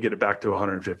a way to get it back to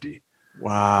 150.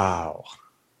 Wow.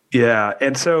 Yeah.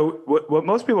 And so what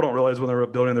most people don't realize when they're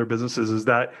building their businesses is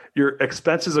that your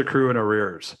expenses accrue in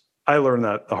arrears. I learned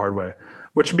that the hard way,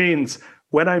 which means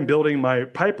when I'm building my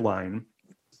pipeline,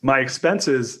 my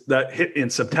expenses that hit in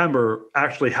September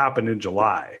actually happened in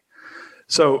July.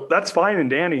 So that's fine and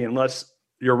dandy unless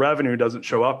your revenue doesn't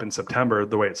show up in September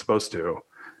the way it's supposed to.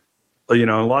 A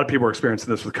lot of people are experiencing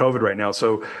this with COVID right now.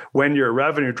 So when your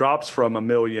revenue drops from $1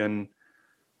 million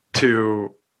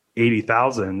to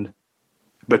 80,000,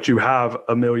 but you have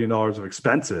 $1 million of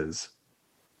expenses,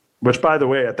 which by the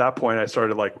way, at that point I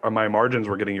started my margins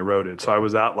were getting eroded. So I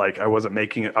was at I wasn't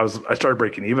making it. I started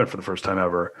breaking even for the first time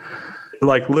ever.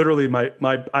 Like literally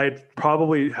I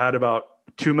probably had about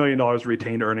 $2 million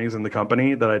retained earnings in the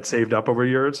company that I'd saved up over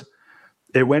years.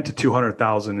 It went to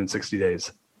 200,000 in 60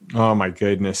 days. Oh my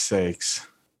goodness sakes.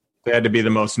 That had to be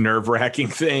the most nerve-wracking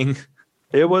thing.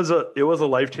 It was a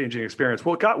life-changing experience.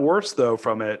 What got worse though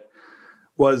from it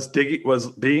was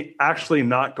being actually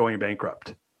not going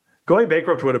bankrupt. Going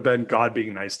bankrupt would have been God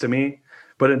being nice to me,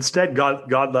 but instead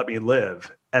God let me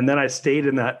live. And then I stayed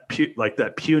in that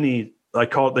puny, they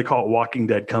call it Walking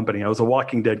Dead company. I was a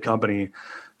Walking Dead company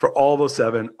for all of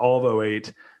 2007, all of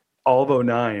 2008, all of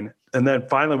 2009. And then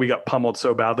finally we got pummeled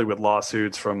so badly with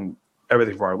lawsuits from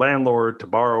everything from our landlord to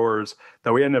borrowers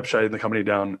that we ended up shutting the company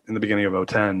down in the beginning of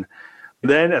 2010.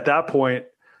 Then at that point,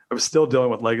 I was still dealing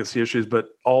with legacy issues, but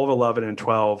all of 11 and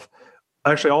 12,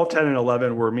 actually all of 10 and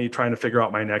 11 were me trying to figure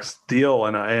out my next deal.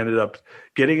 And I ended up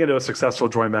getting into a successful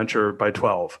joint venture by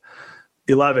 12,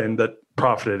 11 that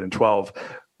profited in 12.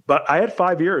 But I had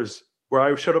 5 years where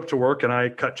I showed up to work and I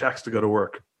cut checks to go to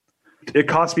work. It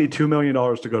cost me $2 million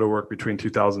to go to work between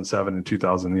 2007 and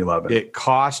 2011. It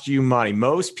cost you money.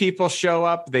 Most people show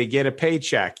up, they get a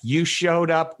paycheck. You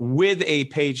showed up with a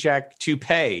paycheck to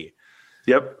pay.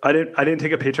 Yep. I didn't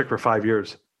take a paycheck for 5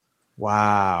 years.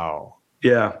 Wow.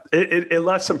 Yeah. It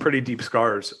left some pretty deep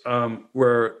scars and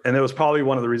it was probably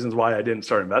one of the reasons why I didn't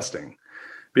start investing.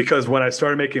 Because when I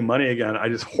started making money again, I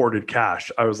just hoarded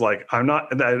cash. I was like, I'm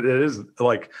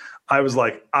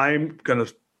going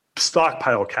to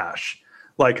stockpile cash.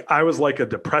 Like I was like a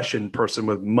depression person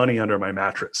with money under my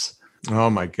mattress. Oh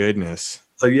my goodness.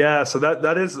 So yeah, so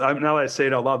that is, now that I say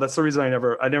it out loud, that's the reason I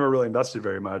never really invested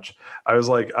very much. I was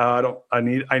like, I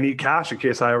need cash in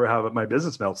case I ever have my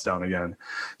business melts down again.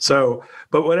 So,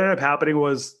 but what ended up happening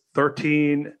was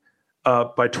 13,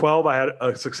 by 12, I had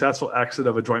a successful exit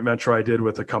of a joint venture I did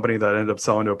with a company that ended up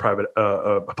selling to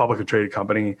a publicly traded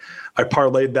company. I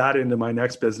parlayed that into my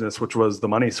next business, which was the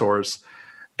money source.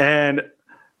 And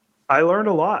I learned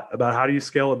a lot about how do you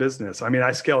scale a business. I mean,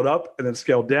 I scaled up and then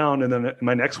scaled down. And then in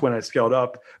my next one, I scaled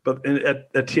up. But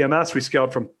at TMS, we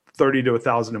scaled from 30 to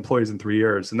 1,000 employees in 3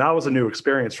 years. And that was a new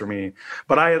experience for me.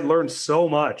 But I had learned so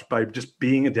much by just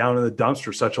being down in the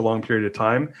dumpster such a long period of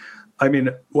time. I mean,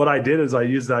 what I did is I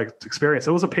used that experience.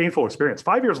 It was a painful experience.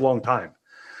 5 years, a long time.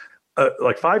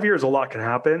 Like 5 years, a lot can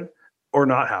happen or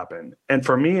not happen. And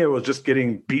for me, it was just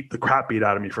getting the crap beat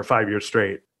out of me for 5 years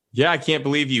straight. Yeah, I can't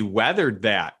believe you weathered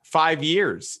that. 5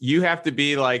 years. You have to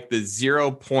be like the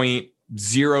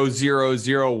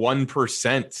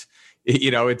 0.0001%.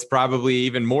 It's probably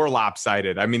even more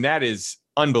lopsided. I mean, that is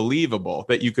unbelievable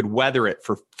that you could weather it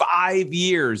for 5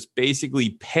 years, basically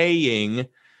paying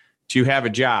to have a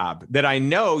job that I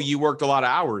know you worked a lot of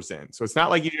hours in. So it's not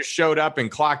like you just showed up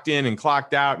and clocked in and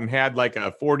clocked out and had like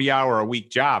a 40-hour-a-week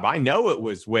job. I know it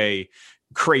was way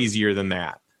crazier than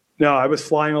that. No, I was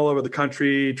flying all over the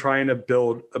country trying to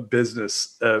build a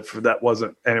business and it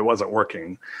wasn't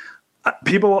working.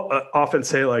 People often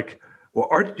say like, well,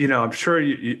 I'm sure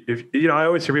I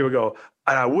always hear people go,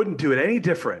 I wouldn't do it any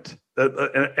different.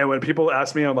 And when people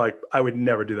ask me, I'm like, I would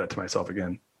never do that to myself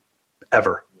again,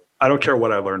 ever. I don't care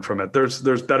what I learned from it.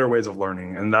 There's better ways of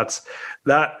learning. And that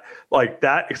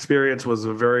experience was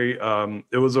a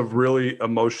really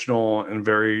emotional and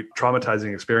very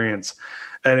traumatizing experience.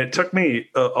 And it took me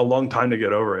a long time to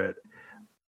get over it.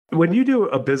 When you do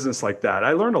a business like that,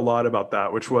 I learned a lot about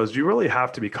that, which was you really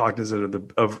have to be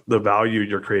cognizant of the value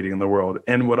you're creating in the world.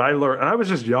 And what I learned, and I was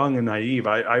just young and naive.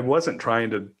 I wasn't trying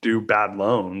to do bad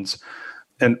loans.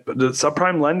 And the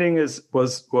subprime lending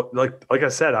was like I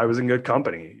said, I was in good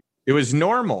company. It was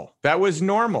normal. That was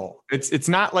normal. It's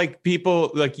not like people,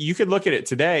 like you could look at it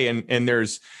today and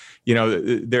there's,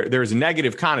 there's a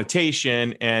negative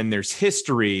connotation and there's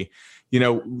history.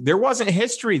 There wasn't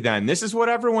history then. This is what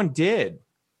everyone did.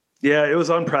 Yeah, it was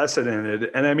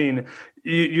unprecedented. And I mean,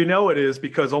 it is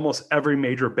because almost every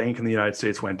major bank in the United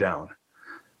States went down.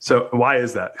 So why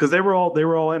is that? Because they were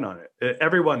all in on it.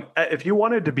 Everyone, if you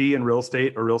wanted to be in real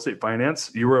estate or real estate finance,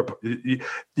 you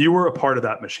were a part of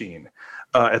that machine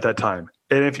at that time.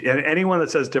 And anyone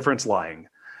that says different's lying.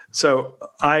 So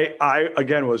I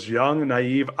again was young,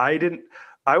 naive. I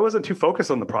wasn't too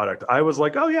focused on the product. I was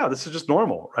like, oh yeah, this is just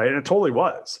normal, right? And it totally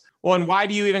was. Well, and why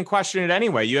do you even question it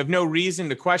anyway? You have no reason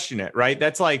to question it, right?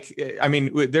 That's like, I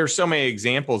mean, there's so many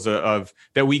examples of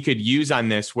that we could use on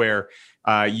this where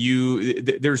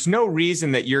there's no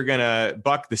reason that you're going to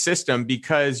buck the system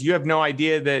because you have no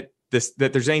idea that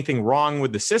there's anything wrong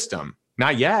with the system.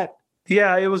 Not yet.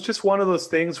 Yeah, it was just one of those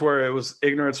things where it was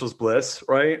ignorance was bliss,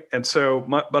 right? And so,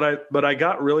 but I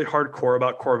got really hardcore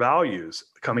about core values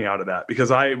coming out of that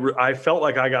because I felt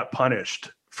like I got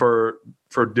punished for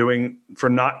doing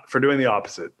the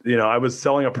opposite. I was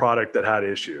selling a product that had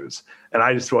issues, and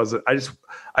I didn't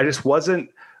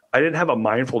have a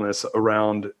mindfulness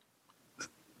around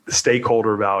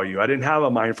stakeholder value. I didn't have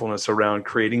a mindfulness around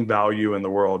creating value in the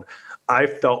world. I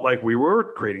felt like we were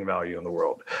creating value in the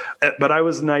world, but I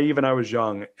was naive and I was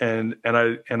young. And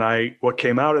what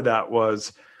came out of that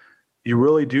was you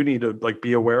really do need to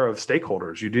be aware of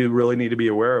stakeholders. You do really need to be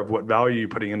aware of what value you're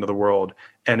putting into the world.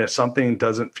 And if something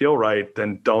doesn't feel right,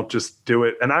 then don't just do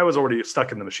it. And I was already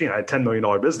stuck in the machine. I had $10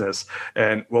 million business.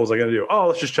 And what was I going to do? Oh,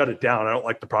 let's just shut it down. I don't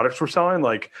like the products we're selling.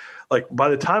 Like by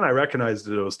the time I recognized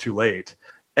it was too late.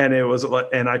 And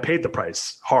I paid the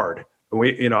price hard.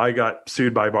 I got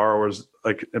sued by borrowers.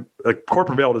 Like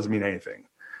corporate bail doesn't mean anything.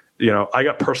 I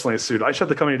got personally sued. I shut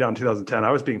the company down in 2010.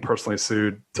 I was being personally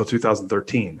sued till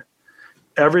 2013.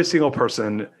 Every single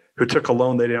person who took a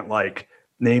loan they didn't like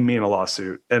named me in a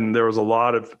lawsuit. And there was a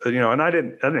lot of, and I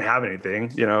didn't have anything,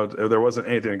 there wasn't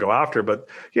anything to go after, but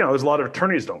there's a lot of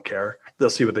attorneys don't care. They'll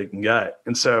see what they can get.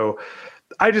 And so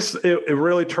it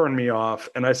really turned me off.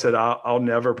 And I said, I'll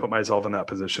never put myself in that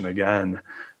position again.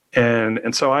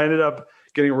 And so I ended up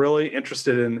getting really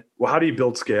interested in, well, how do you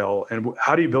build scale and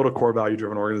how do you build a core value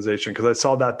driven organization? Because I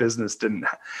saw that business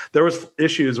there was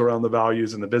issues around the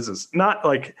values in the business. Not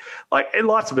like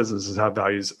lots of businesses have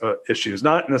values issues,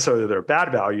 not necessarily they're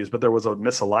bad values, but there was a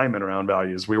misalignment around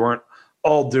values. We weren't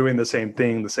all doing the same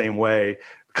thing the same way,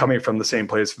 coming from the same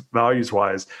place values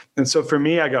wise. And so for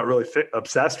me, I got really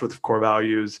obsessed with core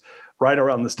values right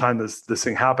around this time this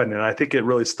thing happened. And I think it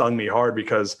really stung me hard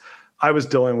because I was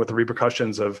dealing with the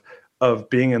repercussions of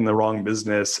being in the wrong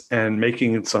business and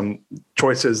making some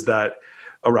choices that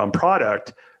around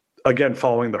product, again,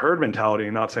 following the herd mentality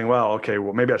and not saying, well, okay,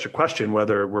 well, maybe I should question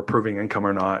whether we're proving income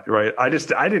or not, right? I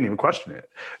didn't even question it,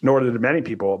 nor did many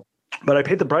people, but I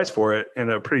paid the price for it in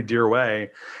a pretty dear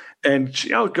way. And,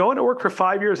 going to work for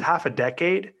 5 years, half a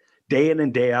decade, day in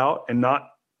and day out, and not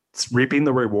reaping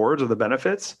the rewards or the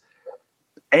benefits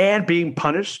and being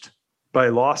punished by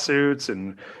lawsuits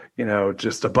and,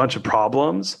 just a bunch of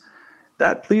problems,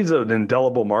 that leaves an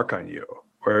indelible mark on you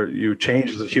where you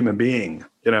change as a human being,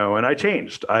 and I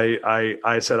changed.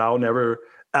 I said, I'll never,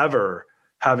 ever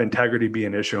have integrity be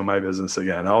an issue in my business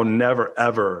again. I'll never,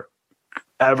 ever,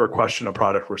 ever question a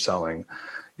product we're selling.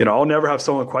 I'll never have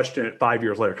someone question it 5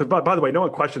 years later. Because by the way, no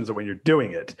one questions it when you're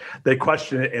doing it. They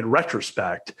question it in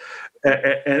retrospect.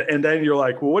 And then you're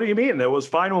like, well, what do you mean? It was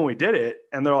fine when we did it.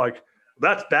 And they're like,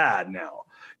 that's bad now.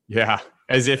 Yeah.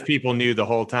 As if people knew the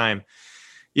whole time.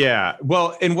 Yeah.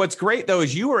 Well, and what's great though,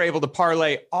 is you were able to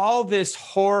parlay all this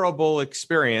horrible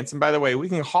experience. And by the way, we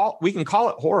can call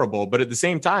it horrible, but at the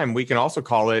same time, we can also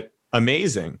call it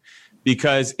amazing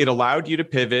because it allowed you to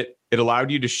pivot. It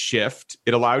allowed you to shift.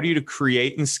 It allowed you to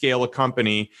create and scale a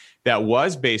company that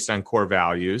was based on core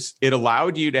values. It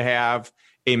allowed you to have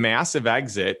a massive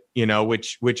exit,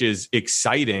 which is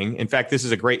exciting. In fact, this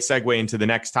is a great segue into the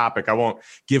next topic. I won't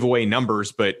give away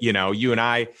numbers, but you and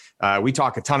I, we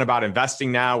talk a ton about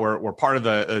investing now. We're part of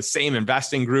the same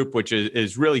investing group, which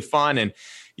is really fun. And,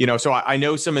 so I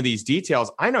know some of these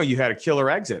details. I know you had a killer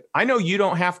exit. I know you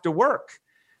don't have to work.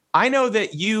 I know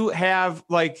that you have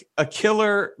like a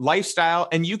killer lifestyle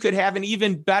and you could have an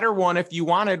even better one if you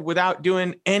wanted without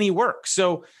doing any work.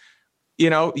 So,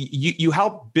 you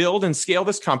helped build and scale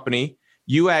this company.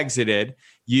 You exited.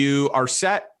 You are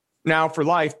set now for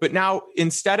life. But now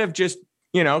instead of just,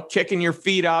 kicking your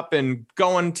feet up and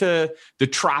going to the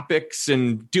tropics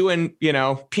and doing,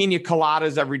 pina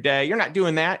coladas every day, you're not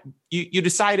doing that. You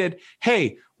decided,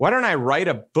 hey, why don't I write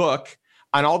a book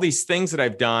on all these things that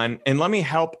I've done and let me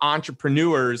help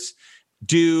entrepreneurs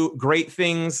do great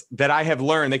things that I have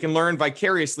learned. They can learn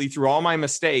vicariously through all my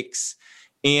mistakes.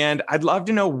 And I'd love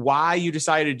to know why you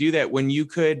decided to do that when you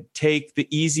could take the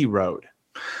easy road.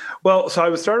 Well, so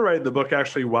I started writing the book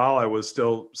actually while I was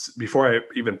before I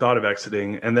even thought of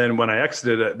exiting. And then when I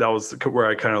exited, that was where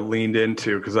I kind of leaned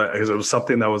into because it was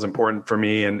something that was important for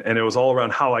me. And it was all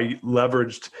around how I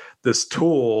leveraged this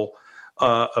tool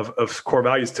of core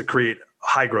values to create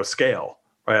high growth scale,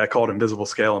 right? I call it invisible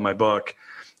scale in my book.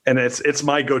 And it's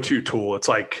my go-to tool. It's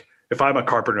like, if I'm a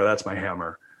carpenter, that's my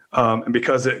hammer. And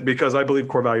because I believe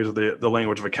core values are the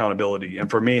language of accountability.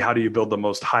 And for me, how do you build the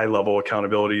most high level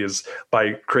accountability is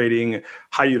by creating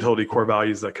high utility core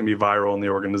values that can be viral in the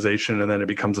organization. And then it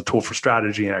becomes a tool for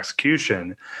strategy and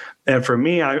execution. And for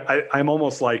me, I'm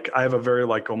almost like, I have a very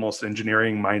almost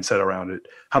engineering mindset around it.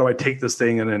 How do I take this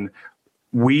thing and then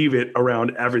weave it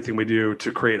around everything we do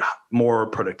to create more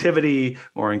productivity,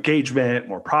 more engagement,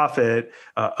 more profit,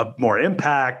 more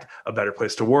impact, a better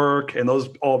place to work. And those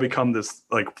all become this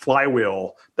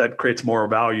flywheel that creates more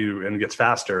value and gets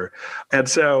faster. And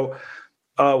so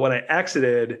when I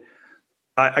exited,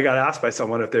 I got asked by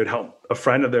someone if they would help a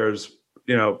friend of theirs,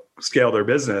 scale their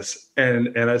business.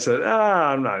 And I said,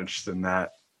 I'm not interested in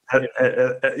that.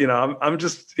 I'm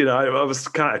just,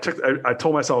 I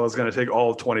told myself I was going to take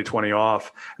all of 2020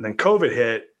 off, and then COVID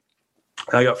hit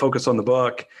and I got focused on the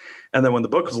book. And then when the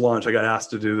book was launched, I got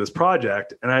asked to do this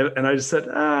project and I just said,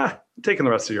 taking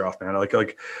the rest of the year off, man.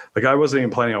 Like I wasn't even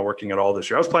planning on working at all this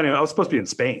year. I was supposed to be in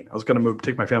Spain. I was going to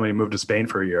take my family and move to Spain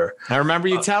for a year. I remember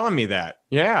you telling me that.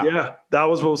 Yeah. Yeah. That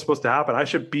was what was supposed to happen. I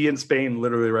should be in Spain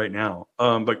literally right now.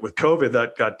 But with COVID,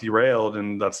 that got derailed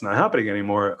and that's not happening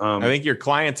anymore. I think your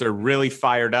clients are really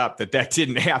fired up that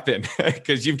didn't happen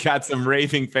because you've got some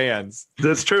raving fans.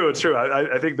 That's true. It's true.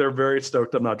 I think they're very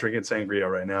stoked I'm not drinking sangria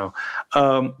right now.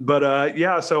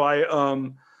 So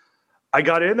I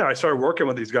got in there. I started working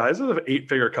with these guys. It's an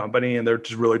 8-figure company, and they're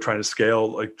just really trying to scale.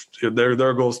 Like their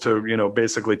goal is to,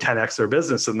 basically 10x their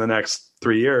business in the next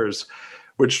 3 years,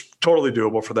 which totally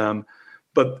doable for them.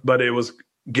 But it was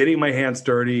getting my hands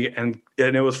dirty, and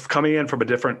it was coming in from a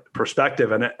different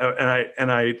perspective. And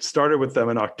I started with them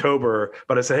in October,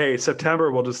 but I said, hey, September,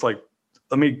 we'll just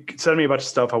send me a bunch of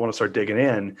stuff. I want to start digging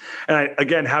in. And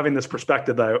again, having this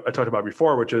perspective that I talked about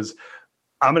before, which is,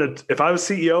 if I was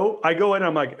CEO, I go in,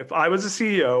 I'm like, if I was a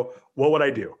CEO, what would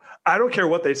I do? I don't care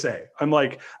what they say. I'm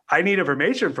like, I need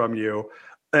information from you.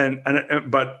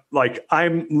 But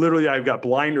I've got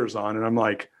blinders on, and I'm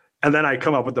like, and then I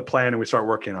come up with the plan and we start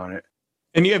working on it.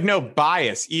 And you have no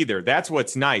bias either. That's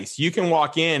what's nice. You can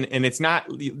walk in and it's not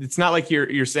like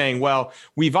you're saying, well,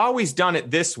 we've always done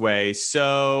it this way,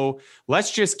 so let's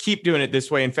just keep doing it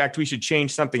this way. In fact, we should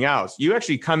change something else. You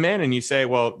actually come in and you say,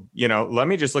 well, let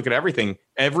me just look at everything.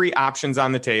 Every option's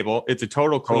on the table. It's a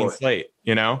total clean slate,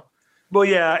 Well,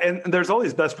 yeah. And there's all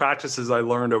these best practices I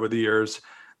learned over the years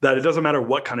that it doesn't matter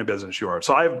what kind of business you are.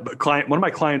 So I have a client, one of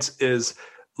my clients is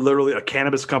literally a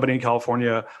cannabis company in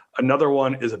California. Another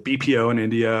one is a BPO in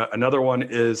India. Another one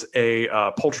is a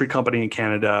poultry company in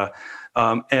Canada.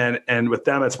 And with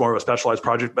them, it's more of a specialized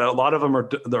project. But a lot of them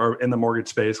are in the mortgage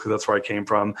space because that's where I came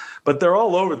from. But they're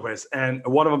all over the place. And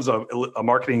one of them is a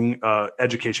marketing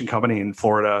education company in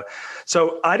Florida.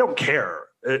 So I don't care.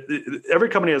 Every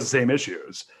company has the same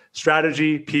issues: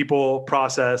 strategy, people,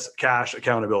 process, cash,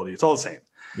 accountability. It's all the same.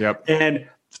 Yep. And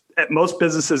most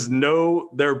businesses know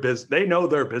their business. They know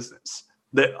their business.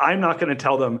 That I'm not going to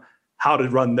tell them how to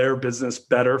run their business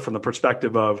better from the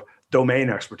perspective of domain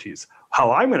expertise.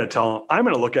 How I'm going to tell them, I'm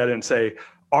going to look at it and say,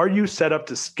 are you set up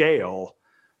to scale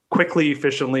quickly,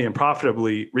 efficiently, and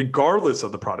profitably, regardless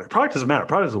of the product? Product doesn't matter.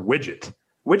 Product is a widget.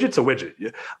 Widget's a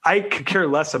widget. I could care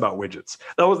less about widgets.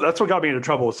 That's what got me into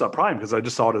trouble with subprime, because I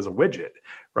just saw it as a widget,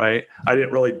 right? I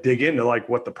didn't really dig into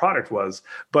what the product was.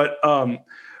 But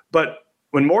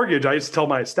when mortgage, I used to tell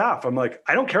my staff, I'm like,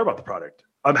 I don't care about the product.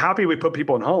 I'm happy we put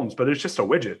people in homes, but it's just a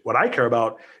widget. What I care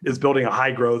about is building a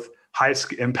high growth, high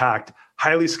impact,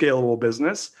 highly scalable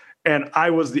business. And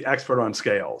I was the expert on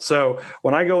scale. So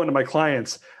when I go into my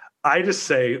clients, I just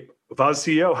say, if I was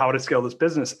CEO, how would I scale this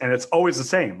business? And it's always the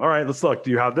same. All right, let's look.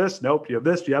 Do you have this? Nope. Do you have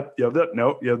this? Yep. You have that?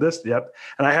 Nope. You have this? Yep.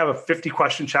 And I have a 50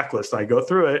 question checklist. I go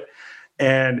through it,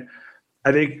 and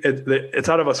I think it's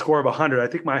out of a score of 100. I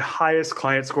think my highest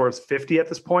client score is 50 at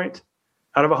this point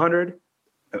out of 100.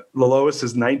 The lowest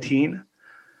is 19.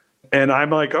 And I'm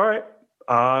like, all right,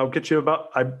 I'll get you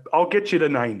to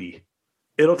 90.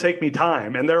 It'll take me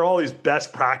time. And there are all these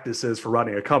best practices for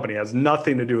running a company. It has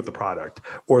nothing to do with the product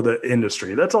or the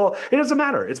industry. That's all. It doesn't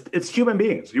matter. It's human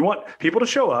beings. You want people to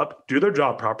show up, do their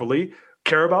job properly,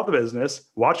 care about the business,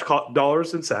 watch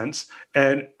dollars and cents,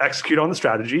 and execute on the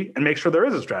strategy and make sure there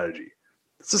is a strategy.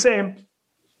 It's the same.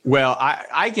 Well,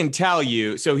 I can tell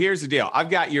you. So here's the deal. I've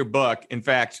got your book. In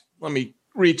fact, let me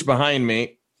reach behind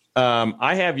me.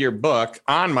 I have your book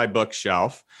on my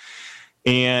bookshelf,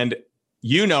 and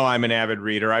I'm an avid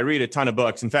reader. I read a ton of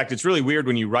books. In fact, it's really weird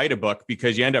when you write a book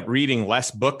because you end up reading less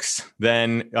books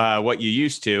than what you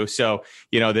used to. So,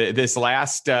 this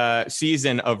last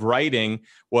season of writing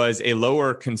was a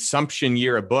lower consumption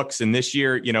year of books. And this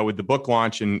year, with the book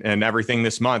launch and everything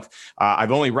this month,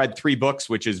 I've only read 3 books,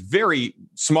 which is very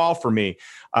small for me.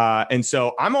 And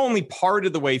so I'm only part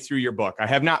of the way through your book. I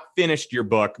have not finished your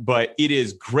book, but it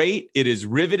is great. It is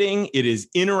riveting. It is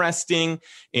interesting.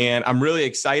 And I'm really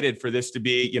excited for this to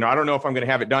be, I don't know if I'm going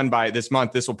to have it done by this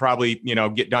month. This will probably,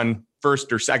 get done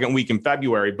first or second week in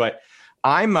February, but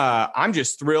I'm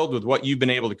just thrilled with what you've been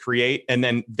able to create, and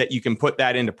then that you can put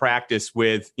that into practice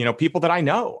with, people that I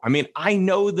know. I mean, I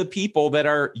know the people that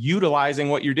are utilizing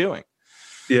what you're doing.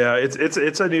 Yeah,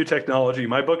 it's a new technology.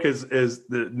 My book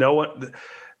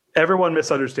everyone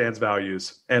misunderstands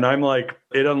values. And I'm like,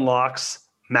 it unlocks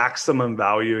maximum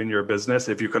value in your business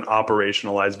if you can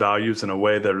operationalize values in a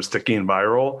way that are sticky and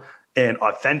viral and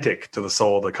authentic to the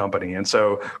soul of the company. And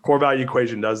so core value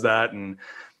equation does that. And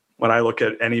when I look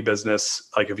at any business,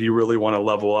 if you really want to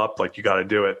level up, you got to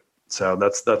do it. So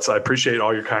that's, I appreciate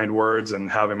all your kind words and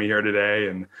having me here today.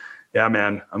 And yeah,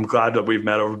 man, I'm glad that we've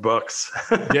met over books.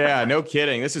 Yeah, no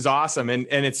kidding. This is awesome. And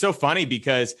it's so funny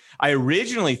because I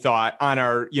originally thought on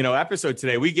our, episode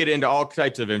today, we get into all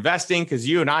types of investing because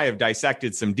you and I have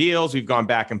dissected some deals. We've gone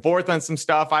back and forth on some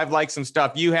stuff. I've liked some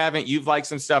stuff you haven't. You've liked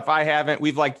some stuff I haven't.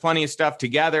 We've liked plenty of stuff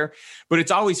together, but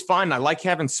it's always fun. I like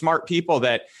having smart people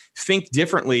that think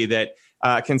differently, that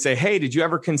can say, hey, did you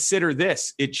ever consider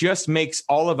this? It just makes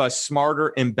all of us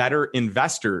smarter and better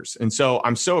investors. And so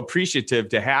I'm so appreciative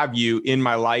to have you in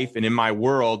my life and in my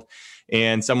world,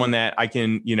 and someone that I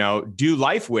can, do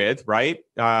life with, right?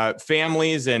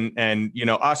 Families and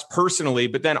us personally,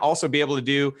 but then also be able to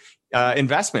do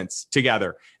investments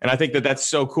together. And I think that that's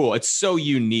so cool. It's so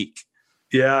unique.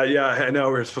 Yeah. I know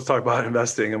we were supposed to talk about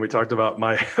investing, and we talked about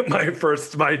my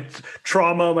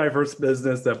trauma, my first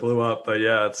business that blew up. But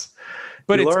yeah, it's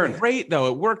great though.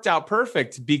 It worked out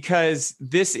perfect because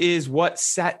this is what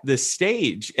set the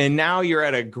stage. And now you're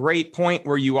at a great point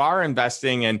where you are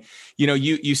investing. And,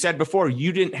 you said before,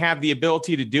 you didn't have the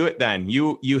ability to do it then.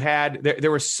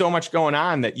 There was so much going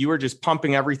on that you were just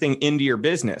pumping everything into your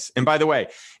business. And by the way,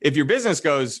 if your business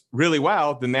goes really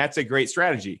well, then that's a great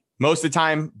strategy. Most of the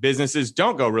time, businesses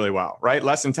don't go really well, right?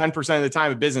 Less than 10% of the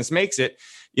time a business makes it,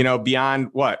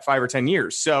 beyond 5 or 10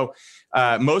 years. So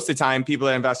most of the time, people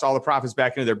that invest all the profits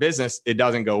back into their business, it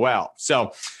doesn't go well.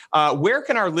 So where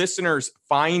can our listeners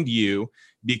find you?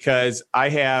 Because I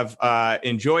have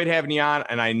enjoyed having you on,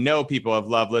 and I know people have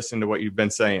loved listening to what you've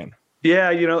been saying.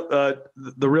 Yeah,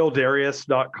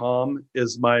 therealdarius.com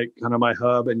is my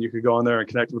hub, and you could go on there and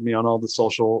connect with me on all the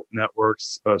social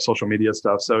networks, social media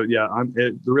stuff. So yeah, I'm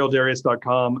at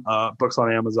therealdarius.com, books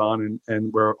on Amazon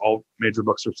and where all major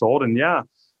books are sold. And yeah,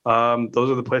 those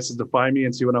are the places to find me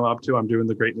and see what I'm up to. I'm doing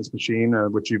the Greatness Machine,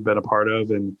 which you've been a part of,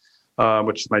 and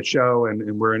which is my show,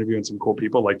 and we're interviewing some cool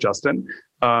people like Justin.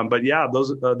 But yeah,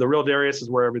 the Real Darius is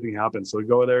where everything happens. So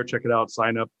go there, check it out,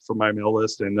 sign up for my mail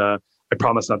list, and I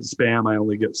promise not to spam. I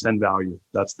only send value.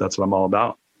 That's what I'm all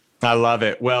about. I love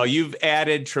it. Well, you've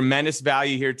added tremendous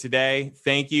value here today.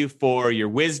 Thank you for your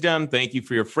wisdom. Thank you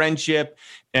for your friendship.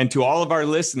 And to all of our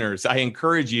listeners, I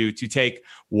encourage you to take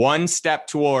one step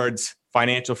towards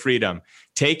financial freedom.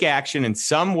 Take action in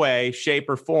some way, shape,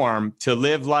 or form to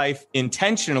live life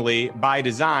intentionally by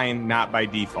design, not by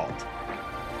default.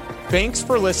 Thanks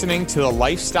for listening to the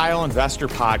Lifestyle Investor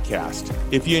Podcast.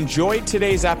 If you enjoyed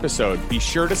today's episode, be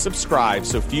sure to subscribe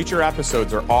so future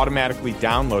episodes are automatically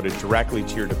downloaded directly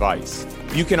to your device.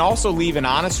 You can also leave an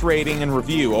honest rating and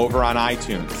review over on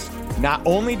iTunes. Not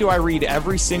only do I read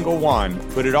every single one,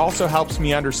 but it also helps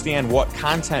me understand what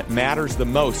content matters the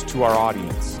most to our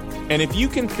audience. And if you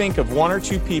can think of one or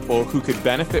two people who could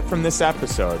benefit from this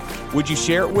episode, would you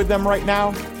share it with them right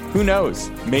now? Who knows?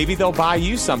 Maybe they'll buy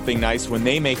you something nice when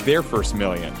they make their first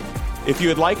million. If you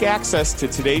would like access to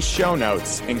today's show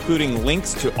notes, including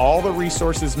links to all the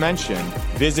resources mentioned,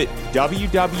 visit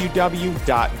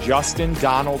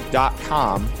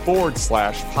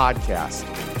www.justindonald.com/podcast.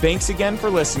 Thanks again for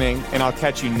listening, and I'll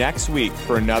catch you next week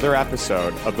for another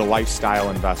episode of The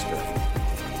Lifestyle Investor.